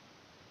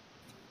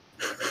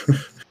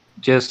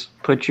 Just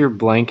put your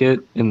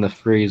blanket in the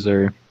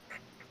freezer.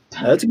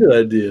 that's a good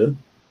idea.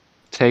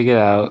 Take it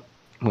out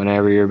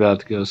whenever you're about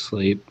to go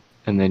sleep,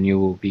 and then you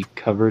will be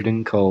covered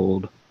in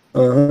cold.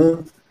 Uh-huh.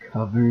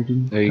 Covered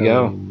in There you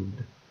go. cold.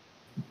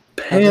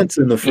 Pants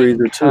in the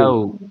freezer, too.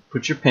 Cold.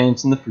 Put your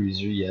pants in the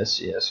freezer.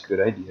 Yes, yes. Good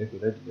idea.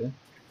 Good idea.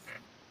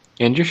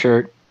 And your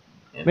shirt.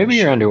 And Maybe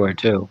your shirt. underwear,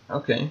 too.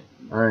 Okay.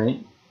 All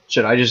right.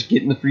 Should I just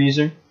get in the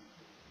freezer?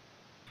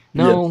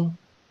 No.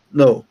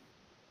 No.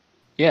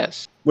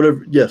 Yes.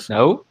 Whatever. Yes.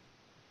 No.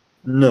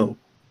 No.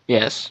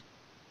 Yes.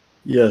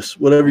 Yes.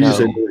 Whatever you No.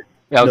 say. Boy.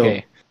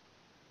 Okay.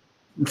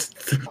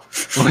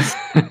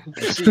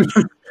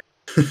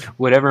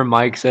 Whatever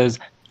Mike says,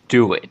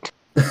 do it.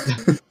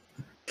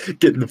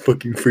 Get in the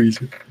fucking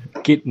freezer.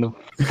 Get in the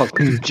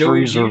fucking Joey,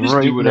 freezer you just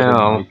right do whatever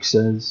now. Mike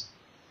says.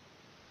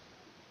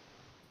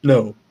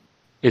 No.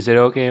 Is it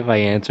okay if I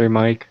answer,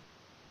 Mike?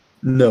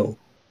 No.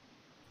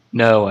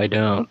 No, I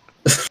don't.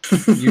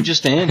 You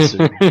just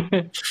answered.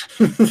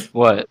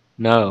 What?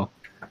 No.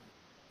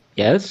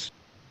 Yes?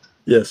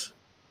 Yes.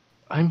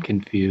 I'm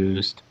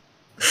confused.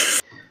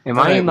 Am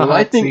All I right, in the well, hot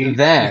I think seat?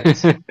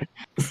 that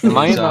Am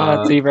I in the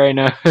hot seat right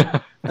now?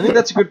 I think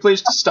that's a good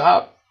place to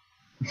stop.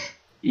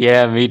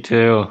 Yeah, me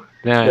too.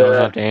 Then I don't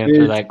Yeah, have to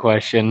answer me that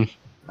question.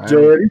 All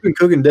Joe, right. have you been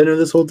cooking dinner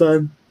this whole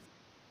time?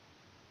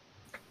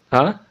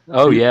 Huh?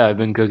 Oh yeah, I've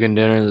been cooking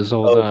dinner this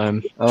whole Oh.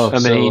 time. Oh,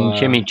 I've been eating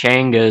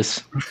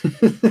chimichangas.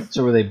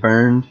 So were they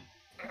burned?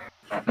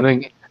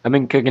 I've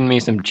been cooking me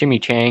some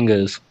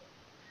chimichangas.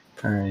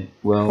 All right.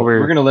 Well, We're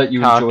we're gonna let you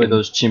enjoy talking.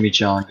 those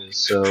chimichangas.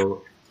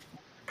 So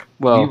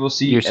Well, We will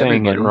see you're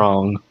saying it everybody.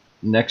 wrong.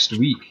 next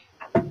week.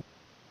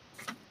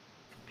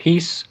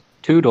 Peace,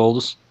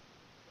 toodles,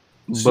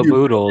 See you.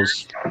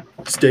 baboodles.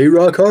 Stay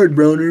rock hard,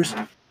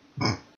 broners.